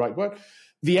version is the right word.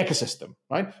 The ecosystem,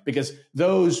 right? Because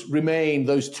those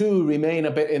two remain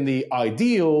a bit in the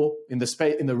ideal, in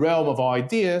the realm of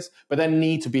ideas, but then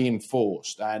need to be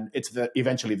enforced. And it's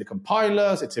eventually the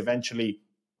compilers, it's eventually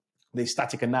the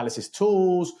static analysis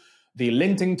tools, the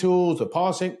linting tools, the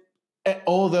parsing,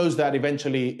 all those that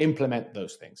eventually implement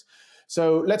those things.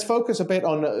 So let's focus a bit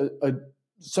on a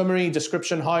summary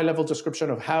description, high-level description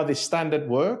of how the standard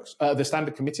works, the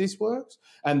standard committees works,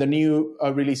 and the new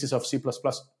releases of C++.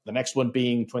 The next one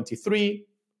being 23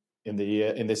 in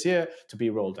this year to be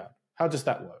rolled out. How does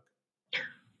that work?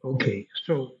 Okay,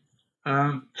 so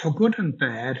for good and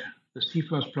bad, the C++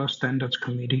 Standards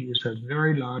Committee is a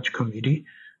very large committee.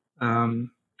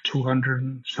 200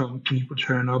 and some people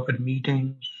turn up at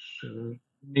meetings.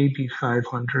 Maybe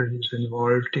 500 is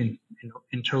involved in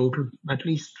total, at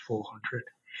least 400.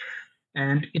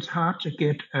 And it's hard to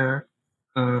get a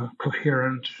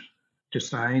coherent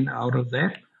design out of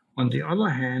that. On the other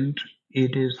hand,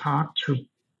 it is hard to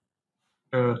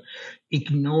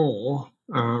ignore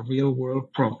real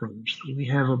world problems. We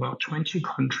have about 20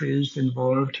 countries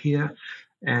involved here,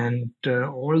 and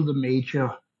all the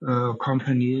major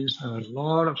companies, a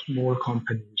lot of small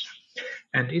companies.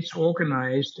 And it's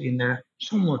organized in a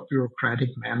somewhat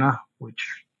bureaucratic manner, which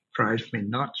drives me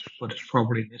nuts, but it's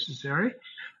probably necessary,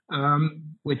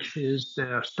 which is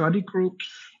study groups.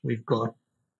 We've got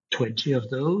 20 of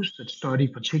those that study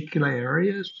particular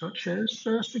areas such as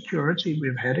security.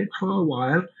 We've had it for a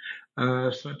while,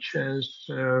 such as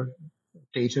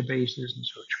databases and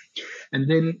such. And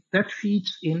then that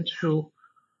feeds into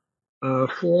 4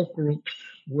 groups,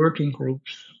 working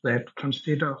groups that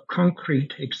consider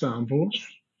concrete examples,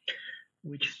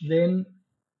 which then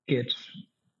gets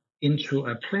into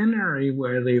a plenary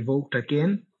where they vote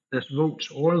again. There's votes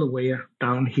all the way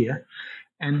down here.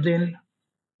 And then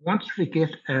once we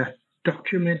get a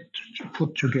document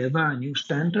put together, a new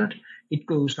standard, it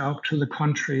goes out to the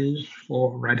countries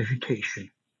for ratification.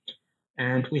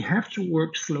 And we have to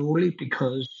work slowly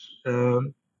because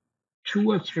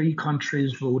 2 or 3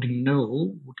 countries voting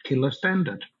no would kill a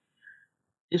standard.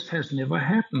 This has never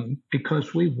happened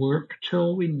because we work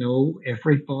till we know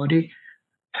everybody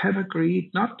have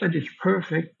agreed, not that it's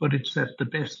perfect, but it's at the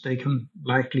best they can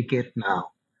likely get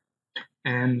now.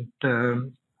 And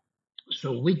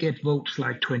so we get votes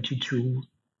like 22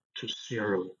 to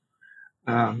 0.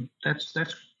 That's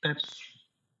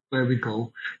where we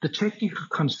go. The technical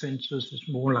consensus is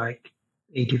more like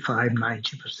 85,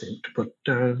 90%, but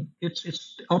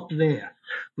it's up there.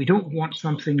 We don't want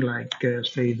something like,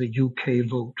 say, the UK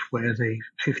vote, where they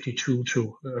 52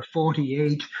 to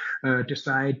 48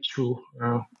 decide to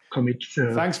commit.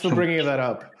 Thanks for bringing that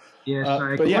up. Yes,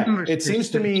 but yeah, it seems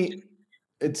to me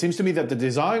that the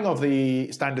design of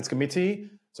the standards committee,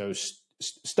 so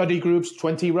study groups,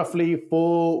 20 roughly,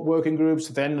 4 working groups,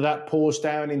 then that pours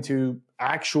down into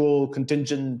actual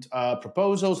contingent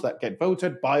proposals that get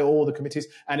voted by all the committees,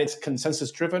 and it's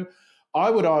consensus driven. I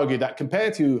would argue that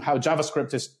compared to how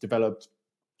JavaScript is developed,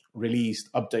 released,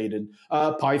 updated,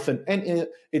 Python, and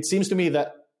it seems to me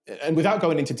that, and without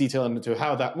going into detail into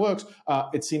how that works,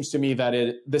 it seems to me that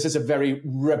this is a very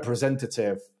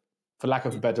representative, for lack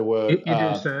of a better word.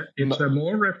 It's a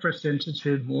more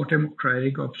representative, more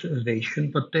democratic observation.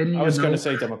 But then I was going to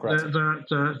say democratic.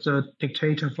 The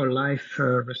dictator for life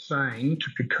resigned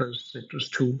because it was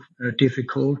too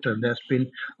difficult, and there's been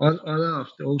other of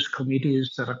those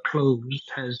committees that are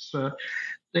closed.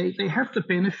 They have the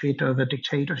benefit of a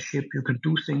dictatorship. You can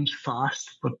do things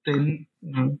fast, but then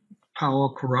power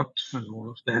corrupts and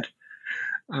all of that.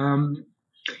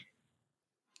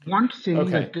 One thing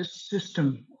that this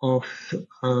system of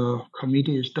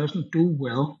committees doesn't do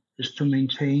well is to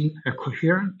maintain a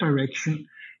coherent direction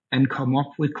and come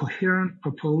up with coherent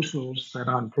proposals that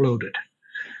aren't bloated.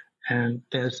 And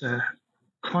there's a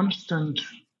constant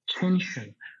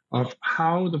tension of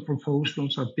how the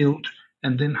proposals are built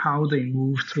and then how they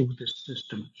move through this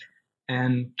system.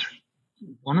 And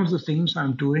one of the things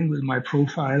I'm doing with my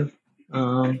profile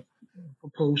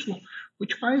proposal,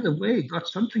 which, by the way, got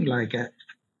something like a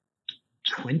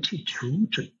 22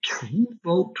 to 2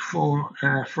 vote for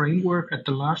a framework at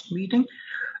the last meeting,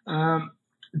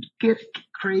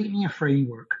 creating a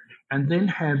framework and then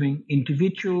having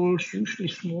individuals, usually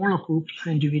smaller groups of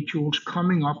individuals,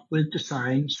 coming up with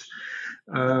designs.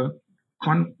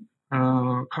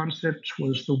 Concepts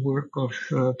was the work of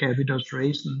Gabby Does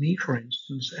Race and me, for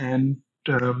instance, and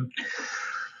I'm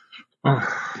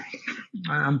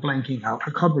blanking out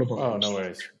a couple of others. Oh, no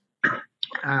worries.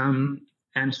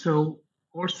 And so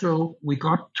also we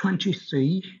got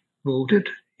 23 voted.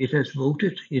 It has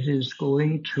voted. It is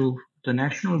going to the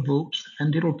national votes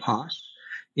and it'll pass.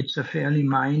 It's a fairly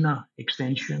minor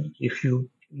extension. If you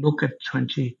look at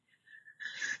 20,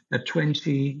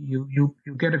 you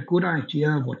get a good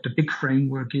idea of what the big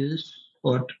framework is,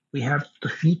 but we have the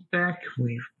feedback.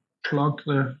 We've plugged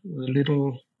the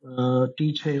little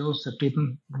details that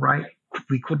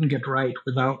we couldn't get right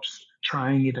without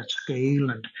trying it at scale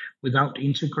and without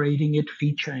integrating it.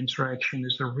 Feature interaction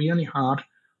is a really hard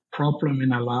problem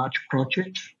in a large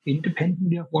project,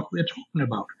 independently of what we're talking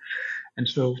about. And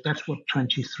so that's what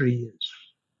 23 is.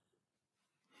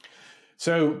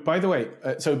 So, by the way,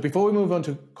 so before we move on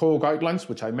to core guidelines,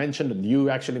 which I mentioned and you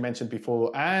actually mentioned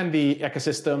before, and the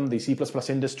ecosystem, the C++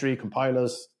 industry,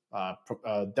 compilers,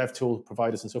 dev tool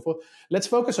providers, and so forth, let's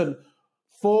focus on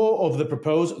 4 of the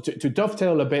proposals to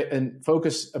dovetail a bit and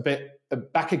focus a bit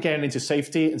back again into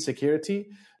safety and security.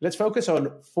 Let's focus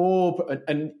on 4,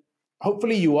 and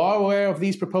hopefully you are aware of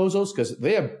these proposals because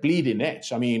they are bleeding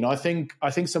edge. I mean, I think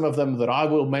some of them that I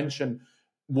will mention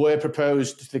were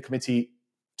proposed to the committee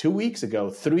 2 weeks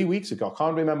ago, 3 weeks ago. I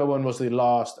can't remember when was the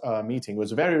last meeting. It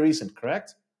was very recent,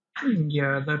 correct?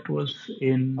 Yeah, that was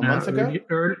in a month ago?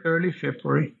 Early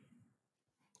February.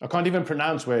 I can't even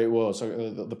pronounce where it was,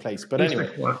 the place. But anyway.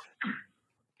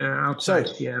 Outside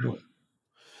Seattle.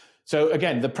 So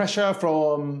again, the pressure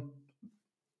from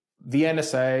the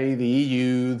NSA, the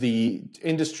EU, the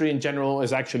industry in general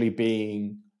is actually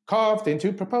being carved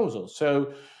into proposals.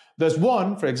 So there's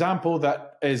one, for example,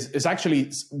 that is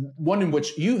actually one in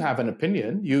which you have an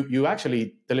opinion. You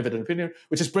actually delivered an opinion,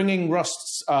 which is bringing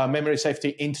Rust's memory safety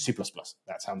into C++.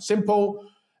 That sounds simple.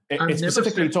 It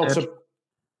specifically talks about...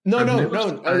 No,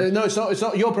 it's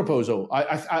not your proposal.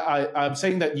 I'm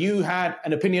saying that you had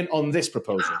an opinion on this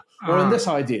proposal or on this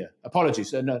idea.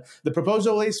 Apologies. No, the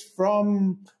proposal is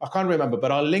from, I can't remember,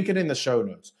 but I'll link it in the show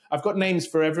notes. I've got names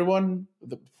for everyone,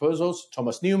 the proposals.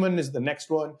 Thomas Newman is the next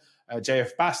one,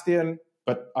 JF Bastian,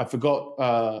 but I forgot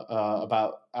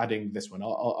about adding this one.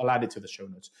 I'll add it to the show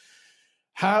notes.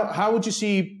 How would you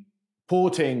see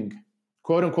porting,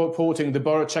 quote unquote, porting the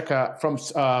borrow checker from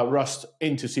Rust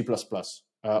into C++?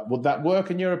 Would that work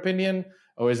in your opinion,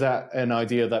 or is that an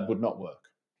idea that would not work?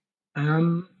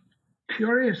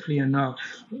 Curiously enough,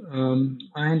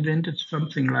 I invented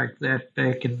something like that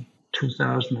back in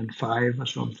 2005 or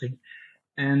something,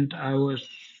 and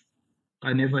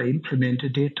I never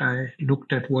implemented it. I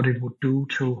looked at what it would do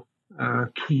to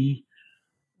key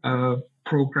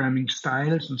programming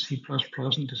styles in C++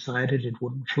 and decided it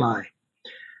wouldn't fly.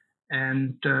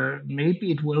 And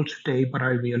maybe it will today, but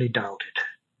I really doubt it.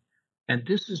 And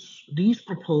these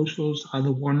proposals are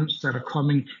the ones that are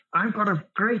coming. I've got a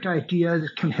great idea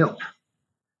that can help.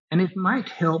 And it might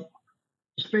help,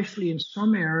 especially in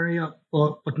some area,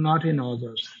 but not in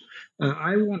others.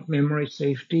 I want memory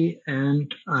safety,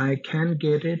 and I can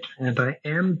get it, and I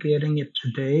am getting it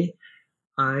today.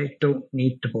 I don't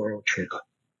need the borrow checker.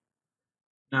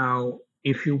 Now,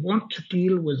 if you want to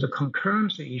deal with the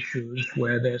concurrency issues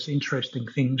where there's interesting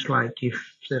things like if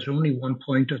there's only one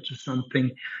pointer to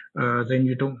something, then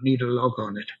you don't need a log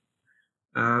on it.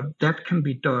 That can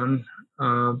be done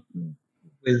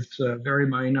with very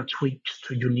minor tweaks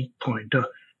to unique pointer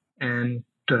and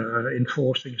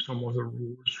enforcing some of the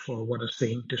rules for what a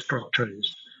sane destructor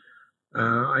is.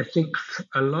 I think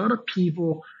a lot of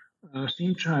people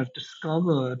seem to have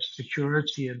discovered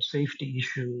security and safety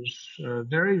issues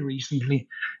very recently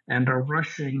and are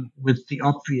rushing with the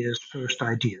obvious first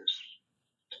ideas.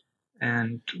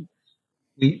 And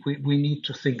we need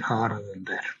to think harder than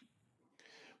that.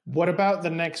 What about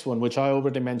the next one, which I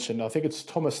already mentioned? I think it's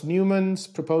Thomas Newman's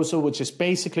proposal, which is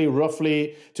basically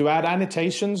roughly to add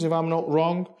annotations, if I'm not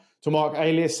wrong, to mark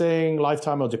aliasing,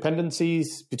 lifetime or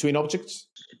dependencies between objects.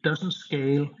 It doesn't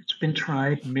scale. It's been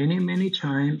tried many, many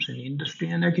times in industry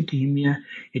and academia.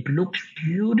 It looks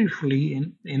beautifully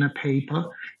in a paper.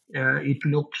 It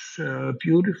looks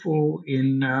beautiful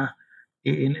in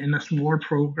a small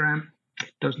program.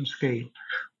 It doesn't scale.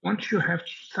 Once you have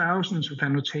thousands of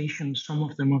annotations, some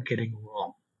of them are getting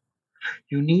wrong.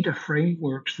 You need a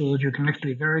framework so that you can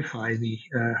actually verify the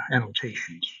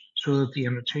annotations, so that the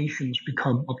annotations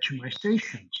become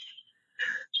optimizations.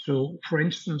 So, for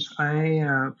instance,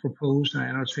 I propose an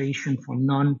annotation for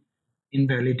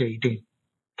non-invalidating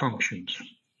functions.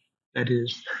 That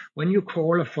is, when you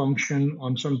call a function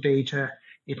on some data,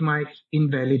 it might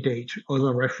invalidate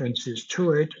other references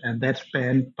to it, and that's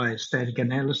banned by static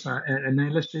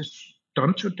analysis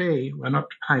done today. We're not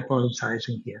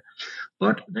hypothesizing here.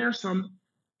 But there are some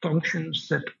functions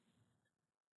that,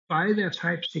 by their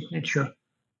type signature,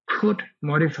 could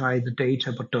modify the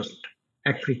data but doesn't.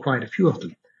 Actually, quite a few of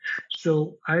them.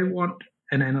 So I want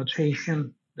an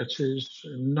annotation that says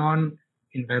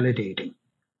non-invalidating.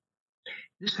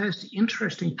 This has the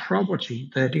interesting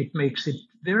property that it makes it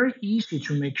very easy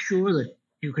to make sure that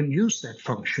you can use that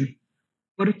function,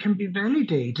 but it can be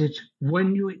validated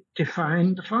when you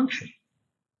define the function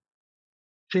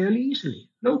fairly easily,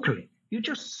 locally. You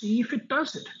just see if it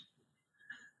does it.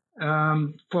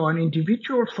 For an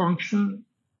individual function,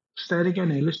 static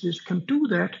analysis can do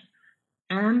that,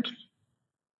 and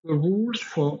the rules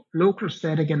for local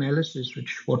static analysis,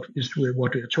 which what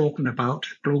we're talking about,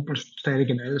 global static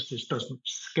analysis doesn't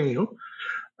scale.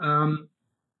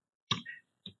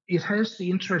 It has the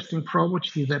interesting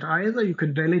property that either you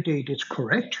can validate it's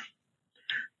correct,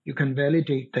 you can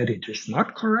validate that it is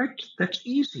not correct, that's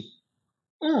easy.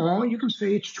 Or you can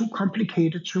say it's too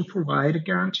complicated to provide a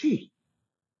guarantee.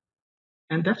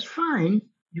 And that's fine.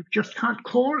 You just can't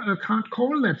call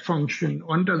that function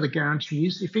under the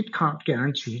guarantees if it can't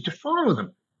guarantee to follow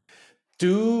them.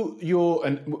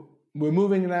 And we're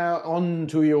moving now on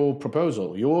to your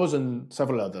proposal, yours and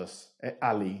several others,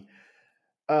 Ali.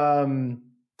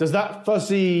 Does that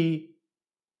fuzzy,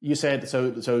 you said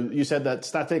that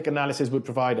static analysis would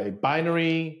provide a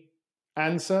binary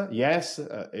answer? Yes,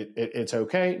 it's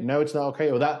okay. No, it's not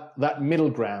okay. Or that middle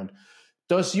ground.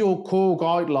 Does your core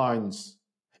guidelines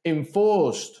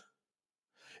enforced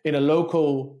in a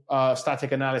local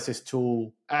static analysis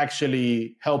tool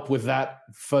actually help with that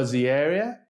fuzzy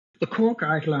area? The core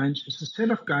guidelines is a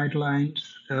set of guidelines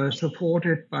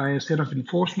supported by a set of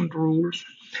enforcement rules,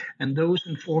 and those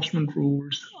enforcement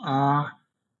rules are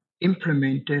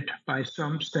implemented by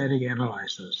some static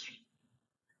analyzers.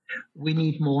 We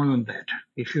need more than that.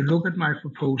 If you look at my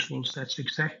proposals, that's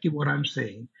exactly what I'm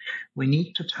saying. We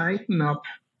need to tighten up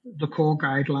the core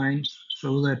guidelines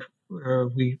so that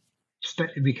we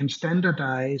can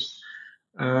standardize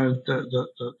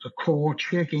the core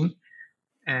checking,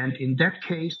 and in that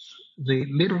case, the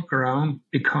middle ground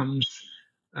becomes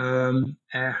if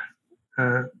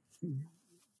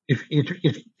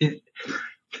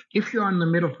you're on the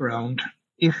middle ground,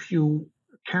 if you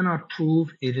cannot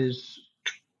prove it is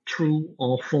true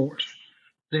or false,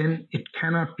 then it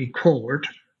cannot be called,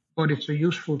 but it's a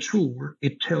useful tool.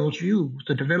 It tells you,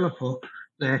 the developer,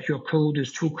 that your code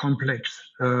is too complex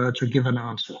to give an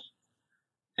answer.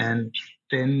 And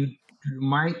then you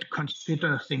might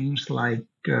consider things like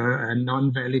a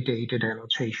non-validated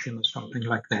annotation or something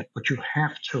like that, but you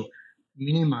have to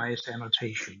minimize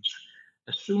annotations.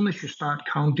 As soon as you start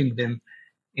counting them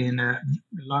in a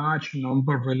large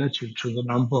number relative to the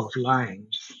number of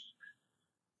lines,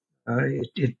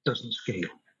 it doesn't scale.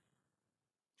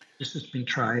 This has been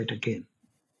tried again.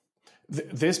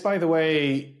 This, by the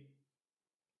way,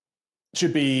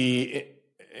 should be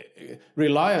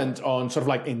reliant on sort of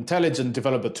like intelligent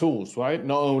developer tools, right?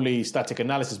 Not only static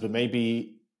analysis, but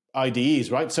maybe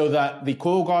IDEs, right? So that the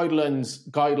core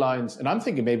guidelines, and I'm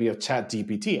thinking maybe of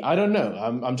ChatGPT. I don't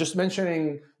know. I'm just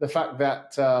mentioning the fact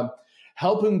that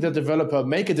helping the developer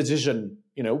make a decision,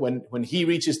 when he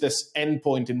reaches this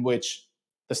endpoint in which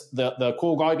the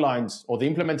core guidelines or the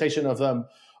implementation of them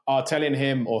are telling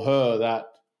him or her that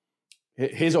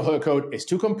his or her code is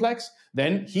too complex,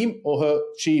 then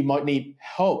she might need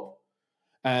help.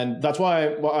 And that's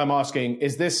why what I'm asking,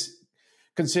 is this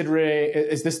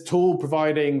tool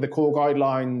providing the core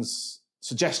guidelines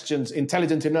suggestions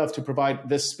intelligent enough to provide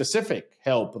this specific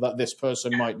help that this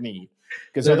person might need?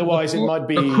 Because otherwise it might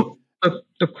be...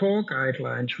 The core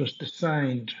guidelines was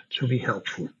designed to be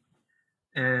helpful.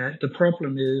 The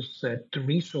problem is that the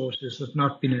resources have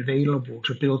not been available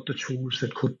to build the tools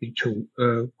that could be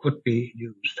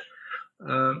used.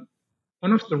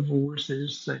 One of the rules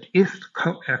is that if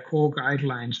a core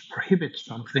guidelines prohibits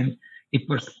something, it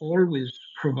must always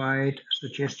provide a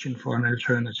suggestion for an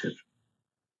alternative.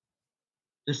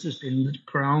 This is in the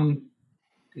ground,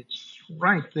 it's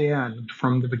right there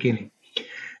from the beginning.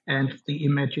 And the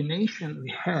imagination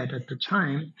we had at the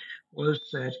time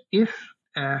was that if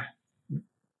a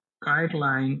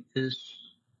guideline is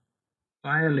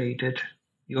violated,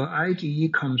 your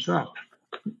IDE comes up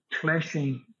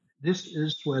flashing, this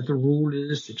is where the rule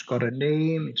is, it's got a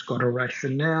name, it's got a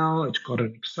rationale, it's got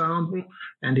an example,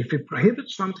 and if it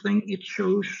prohibits something, it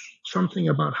shows something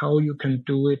about how you can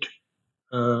do it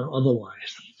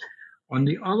otherwise. On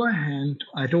the other hand,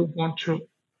 I don't want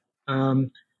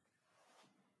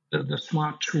the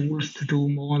smart tools to do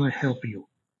more than help you.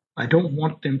 I don't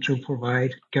want them to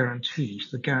provide guarantees.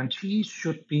 The guarantees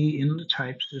should be in the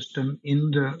type system,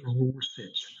 in the rule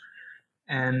sets.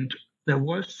 And there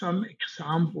was some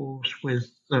examples with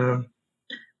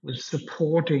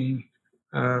supporting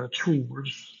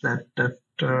tools that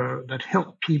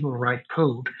help people write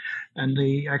code, and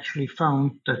they actually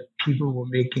found that people were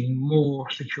making more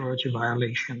security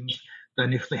violations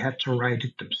than if they had to write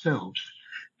it themselves,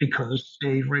 because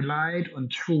they relied on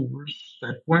tools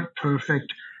that weren't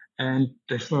perfect, and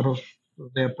they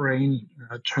their brain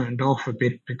turned off a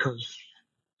bit because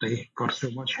they got so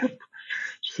much help.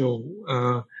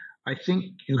 So I think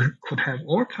you could have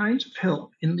all kinds of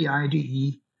help in the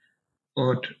IDE,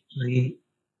 but the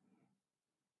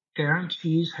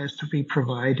guarantees has to be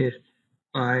provided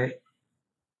by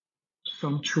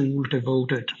some tool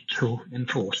devoted to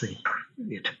enforcing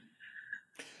it.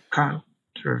 Can't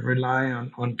rely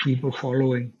on people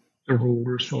following the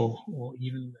rules or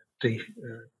even the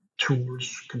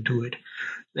tools can do it.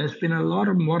 There's been a lot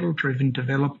of model-driven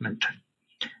development,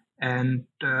 and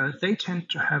they tend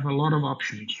to have a lot of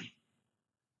options.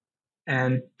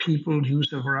 And people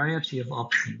use a variety of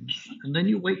options. And then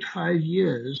you wait 5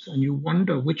 years and you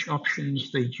wonder which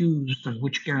options they used and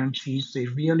which guarantees they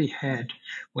really had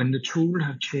when the tool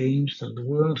have changed and the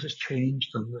world has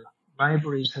changed and the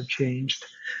libraries have changed.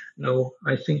 No,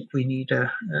 I think we need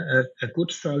a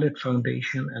good solid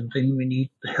foundation, and then we need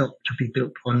the help to be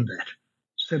built on that.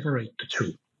 Separate the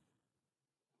two.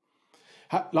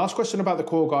 Last question about the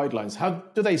core guidelines. How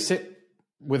do they sit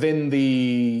within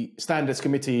the standards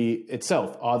committee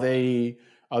itself? Are they?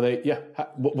 Yeah.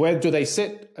 Where do they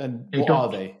sit, and what are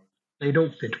they? They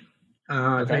don't fit.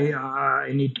 Okay. They are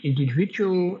an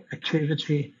individual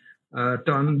activity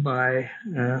done by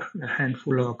a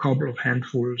handful or a couple of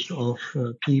handfuls of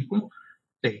people.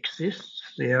 They exist.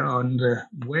 They are on the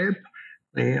web.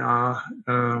 They are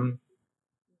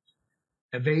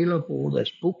available.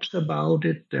 There's books about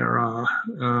it. There are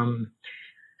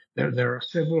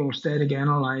several static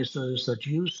analyzers that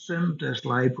use them. There's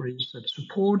libraries that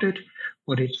support it,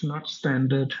 but it's not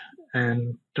standard.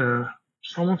 And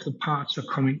some of the parts are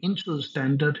coming into the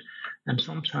standard, and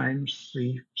sometimes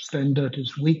the standard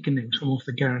is weakening some of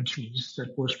the guarantees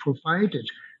that was provided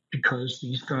because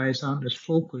these guys aren't as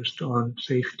focused on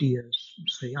safety as,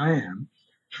 say, I am.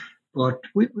 But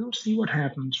we'll see what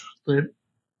happens. The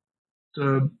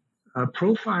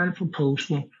profile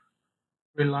proposal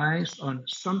relies on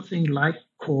something like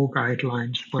core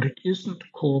guidelines, but it isn't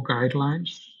core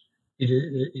guidelines. It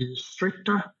is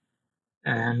stricter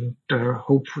and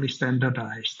hopefully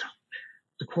standardized.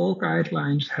 The core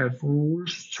guidelines have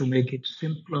rules to make it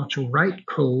simpler to write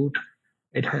code.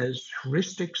 It has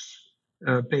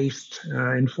heuristics-based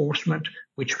enforcement,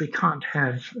 which we can't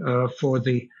have for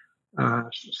the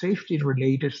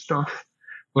safety-related stuff,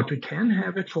 but we can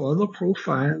have it for other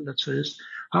profile that says,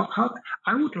 how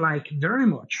I would like very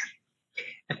much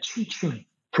a teaching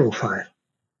profile,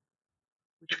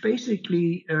 which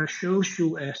basically shows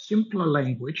you a simpler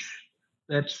language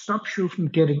that stops you from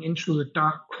getting into the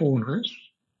dark corners.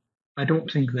 I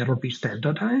don't think that'll be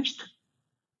standardized.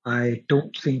 I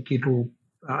think it'll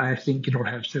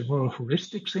have several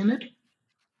heuristics in it,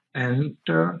 and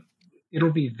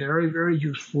it'll be very, very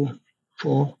useful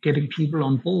for getting people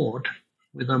on board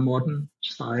with a modern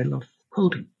style of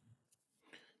coding.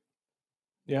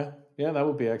 Yeah, that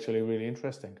would be actually really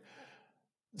interesting.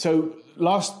 So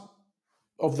last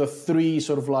of the three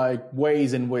sort of like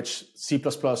ways in which C++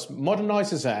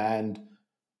 modernizes and,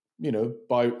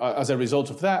 as a result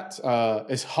of that,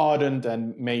 is hardened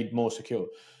and made more secure.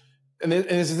 And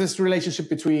there's this relationship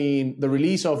between the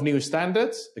release of new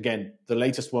standards, again, the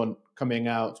latest one coming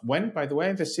out when, by the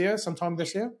way, sometime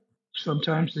this year?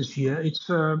 Sometimes this year. It's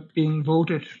being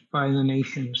voted by the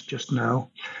nations just now.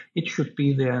 It should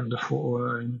be there in the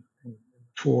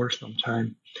fall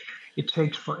sometime. It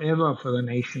takes forever for the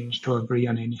nations to agree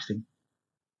on anything.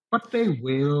 But they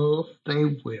will.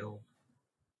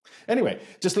 Anyway,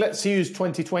 just let's use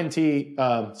 2020,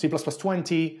 C++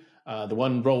 20, the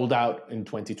one rolled out in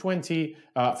 2020,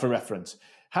 for reference.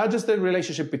 How does the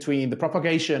relationship between the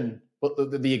propagation,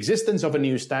 the existence of a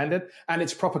new standard and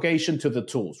its propagation to the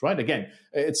tools, right? Again,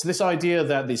 it's this idea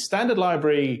that the standard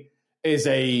library is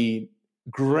a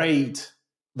great,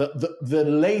 the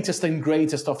latest and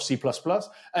greatest of C++,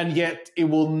 and yet it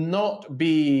will not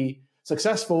be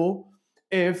successful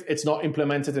if it's not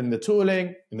implemented in the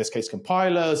tooling, in this case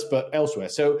compilers, but elsewhere.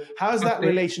 So how's that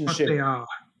relationship?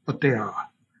 But they are.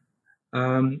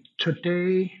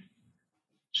 Today,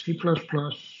 C++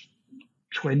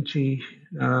 20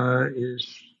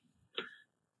 is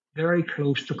very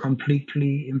close to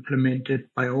completely implemented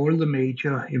by all the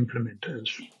major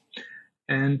implementers.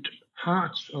 And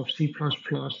parts of C++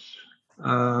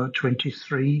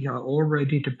 23 are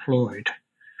already deployed.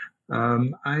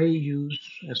 I use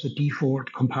as a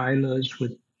default compilers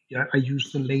I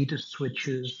use the latest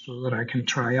switches so that I can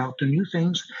try out the new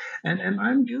things. And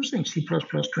I'm using C++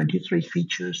 23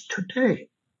 features today.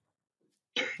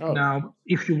 Oh. Now,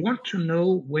 if you want to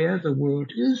know where the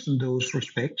world is in those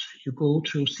respects, you go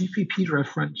to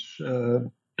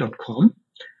cppreference.com,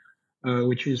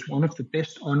 which is one of the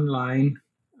best online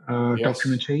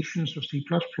documentations of C++,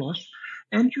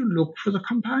 and you look for the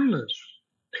compilers.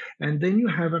 And then you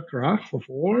have a graph of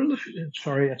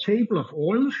a table of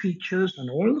all the features and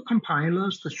all the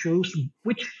compilers that shows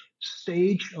which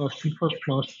stage of C++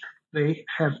 they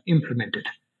have implemented.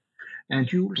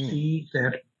 And you will see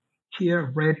that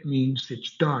here red means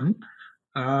it's done,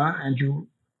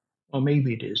 or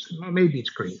maybe it is, or maybe it's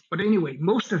green. But anyway,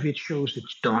 most of it shows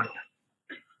it's done.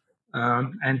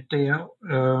 And they are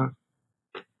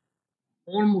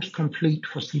almost complete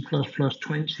for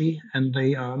C++20, and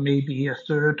they are maybe a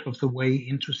third of the way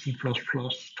into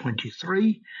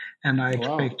C++23, and I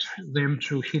expect them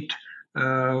to hit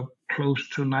close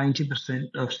to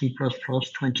 90% of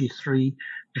C++23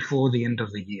 before the end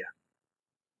of the year.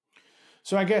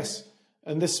 So I guess,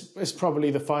 and this is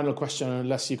probably the final question,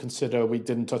 unless you consider we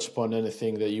didn't touch upon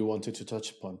anything that you wanted to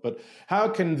touch upon, but how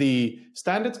can the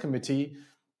Standards Committee,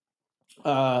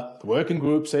 the working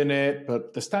groups in it,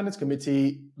 but the Standards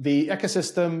Committee, the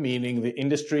ecosystem, meaning the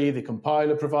industry, the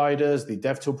compiler providers, the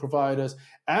dev tool providers,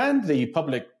 and the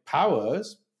public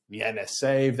powers, the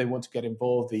NSA, if they want to get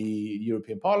involved, the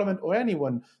European Parliament, or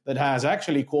anyone that has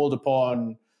actually called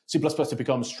upon C++ to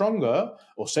become stronger,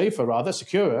 or safer rather,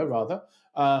 securer rather,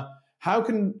 how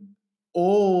can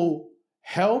all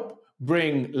help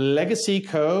bring legacy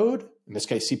code, in this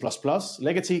case C++,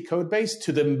 legacy code base,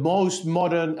 to the most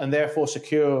modern and therefore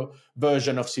secure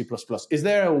version of C++? Is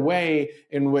there a way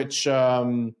in which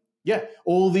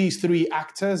all these three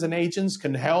actors and agents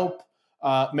can help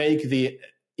make the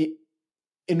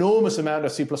enormous amount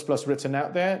of C++ written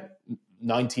out there,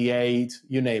 98,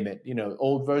 you name it,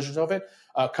 old versions of it,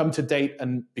 come to date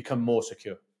and become more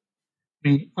secure? I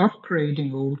mean,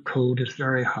 upgrading old code is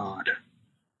very hard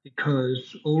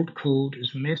because old code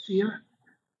is messier,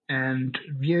 and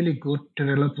really good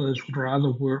developers would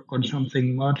rather work on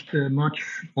something much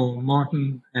more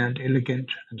modern and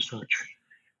elegant and such.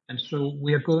 And so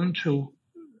we are going to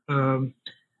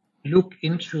look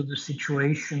into the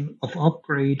situation of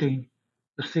upgrading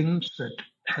the things that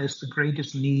has the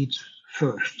greatest needs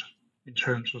first, in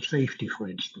terms of safety, for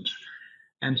instance.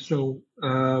 And so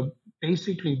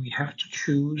basically we have to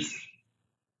choose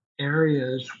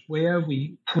areas where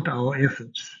we put our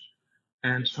efforts.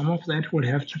 And some of that will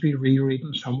have to be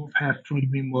rewritten, some of have to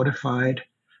be modified.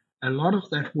 A lot of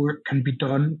that work can be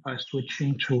done by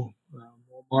switching to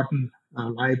more modern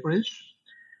libraries,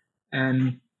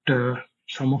 and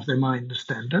some of them are in the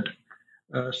standard.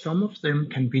 Some of them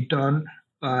can be done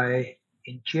by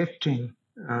injecting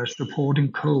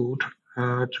supporting code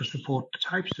to support the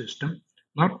type system,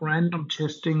 not random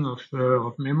testing of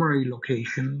memory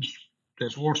locations.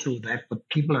 There's also that, but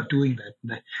people are doing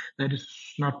that. That is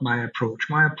not my approach.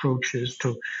 My approach is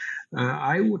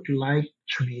I would like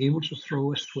to be able to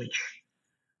throw a switch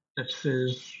that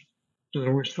says the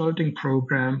resulting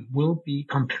program will be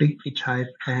completely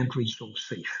type and resource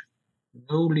safe.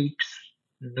 No leaks,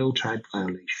 no type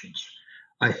violations.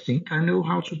 I think I know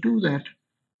how to do that.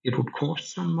 It would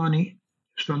cost some money.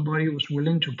 If somebody was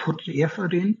willing to put the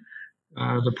effort in,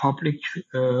 the public,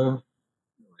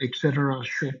 etc.,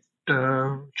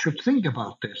 should think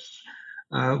about this.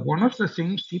 One of the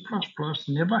things C++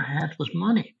 never had was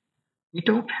money. We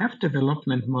don't have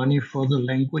development money for the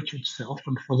language itself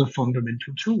and for the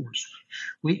fundamental tools.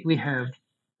 We have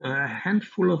a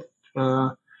handful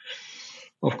of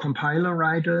compiler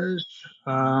writers,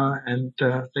 and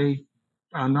they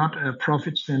are not a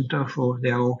profit center for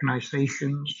their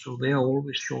organizations, so they are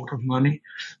always short of money.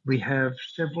 We have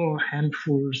several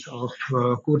handfuls of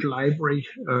good library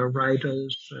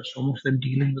writers, some of them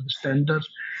dealing with the standards.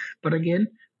 But again,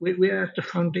 we're at the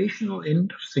foundational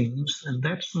end of things, and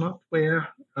that's not where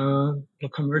the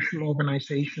commercial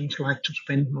organizations like to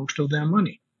spend most of their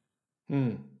money.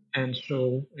 And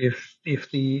so if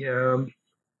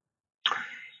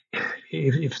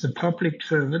the public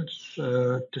servants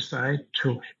decide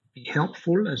to be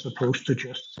helpful, as opposed to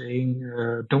just saying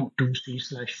don't do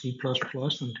C/C++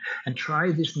 and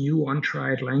try this new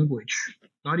untried language,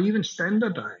 not even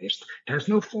standardized, it has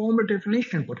no formal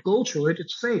definition, but go to it,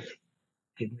 it's safe.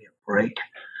 Give me a break.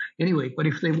 Anyway, but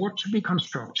if they want to be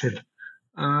constructive,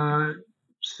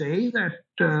 say that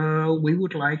we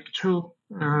would like to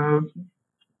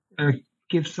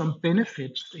give some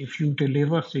benefits if you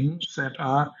deliver things that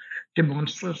are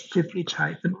demonstratively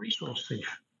type and resource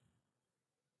safe.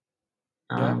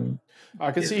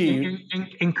 I can see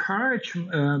encourage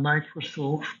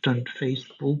Microsoft and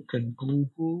Facebook and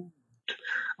Google,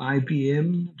 and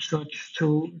IBM, and such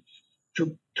to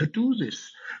do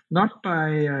this, not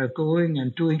by going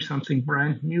and doing something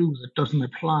brand new that doesn't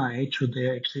apply to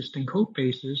their existing code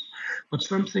bases, but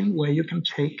something where you can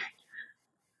take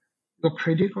your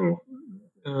critical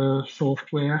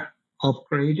software,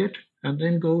 upgrade it, and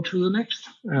then go to the next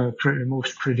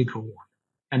most critical one,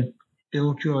 and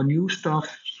build your new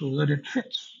stuff so that it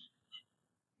fits.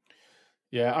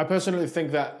 Yeah, I personally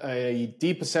think that a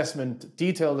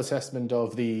detailed assessment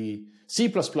of the C++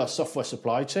 software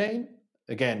supply chain,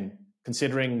 again,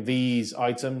 considering these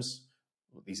items,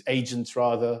 these agents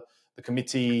rather, the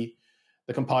committee,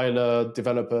 the compiler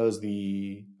developers,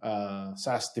 the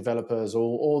SAS developers,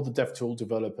 all the DevTool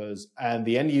developers, and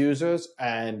the end users,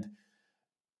 and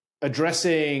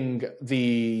addressing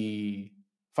the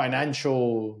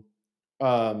financial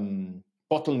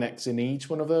bottlenecks in each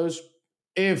one of those.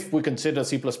 If we consider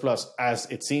C++, as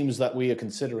it seems that we are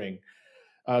considering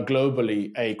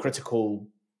globally, a critical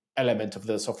element of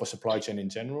the software supply chain in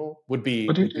general, would be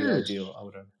ideal. I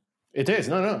would. It is.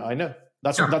 No, I know.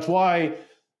 That's why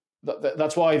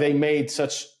they made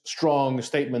such strong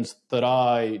statements that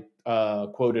I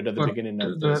quoted at the beginning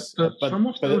of this. Some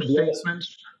of those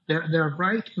statements, they're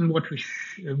right in what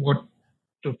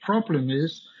the problem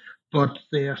is, but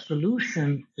their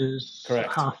solution is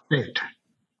half-baked.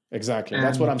 Exactly.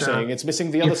 That's what I'm saying. It's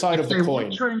missing the other side of the coin. If they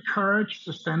want to encourage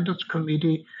the standards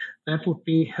committee, that would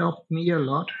help me a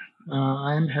lot.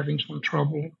 I am having some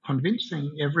trouble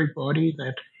convincing everybody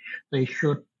that they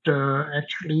should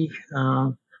actually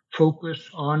focus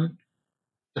on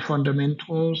the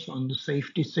fundamentals, on the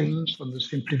safety things, on the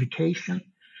simplification.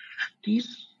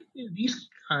 These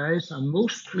guys are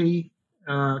mostly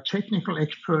technical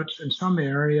experts in some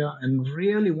area and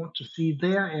really want to see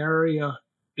their area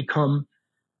become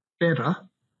better,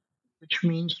 which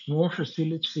means more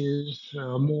facilities,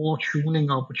 more tuning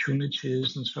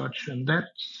opportunities and such. And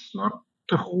that's not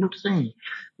the whole thing.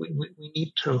 We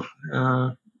need to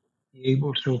be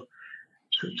able to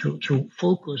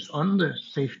focus on the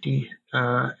safety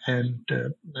and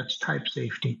that's type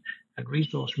safety and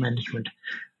resource management.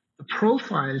 The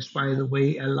profiles, by the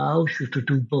way, allows you to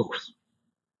do both,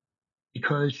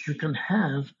 because you can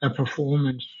have a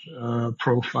performance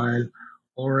profile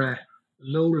or a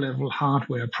low-level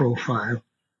hardware profile,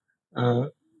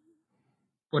 but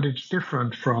it's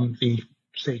different from the,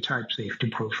 say, type safety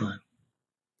profile.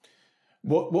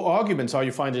 What arguments are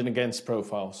you finding against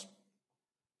profiles?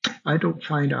 I don't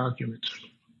find arguments.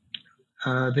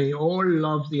 They all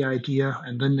love the idea,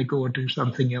 and then they go and do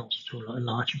something else to a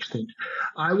large extent.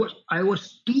 I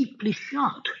was deeply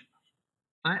shocked.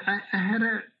 I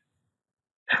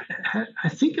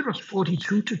think it was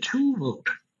 42-2 vote.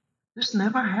 This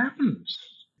never happens.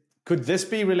 Could this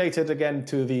be related again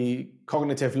to the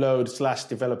cognitive load /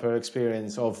 developer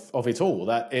experience of it all?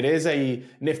 That it is a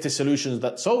nifty solution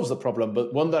that solves the problem,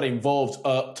 but one that involves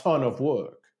a ton of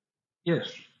work.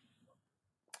 Yes.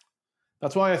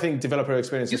 That's why I think developer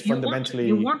experience is fundamentally...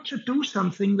 You want to do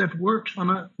something that works on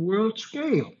a world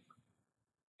scale.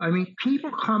 I mean,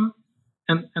 people come,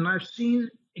 and I've seen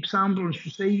examples,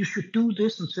 you say you should do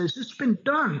this, and says, it's been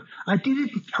done. I did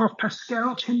it for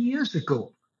Pascal 10 years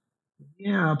ago.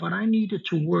 Yeah, but I needed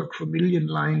to work for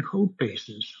million-line code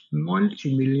bases,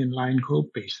 multi-million-line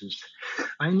code bases.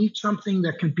 I need something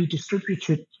that can be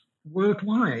distributed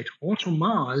worldwide, or to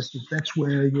Mars, if that's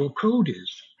where your code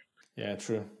is. Yeah,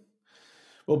 true.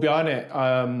 Well,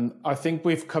 Bjarne, I think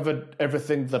we've covered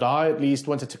everything that I at least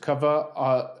wanted to cover.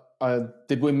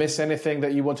 Did we miss anything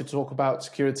that you wanted to talk about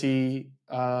security?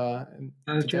 I'll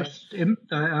just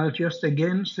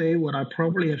again say what I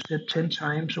probably have said 10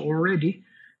 times already.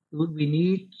 We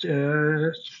need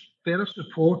better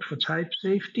support for type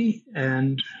safety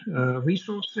and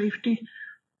resource safety,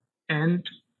 and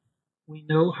we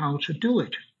know how to do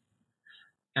it.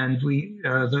 And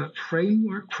the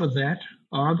framework for that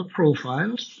are the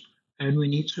profiles, and we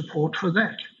need support for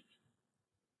that.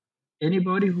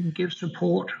 Anybody who can give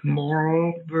support,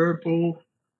 moral, verbal,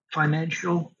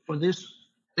 financial, for this,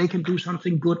 they can do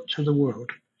something good to the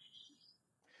world.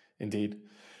 Indeed.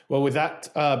 Well, with that,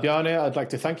 Bjarne, I'd like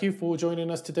to thank you for joining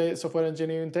us today at Software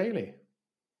Engineering Daily.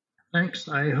 Thanks.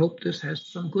 I hope this has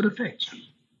some good effects.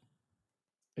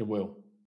 It will.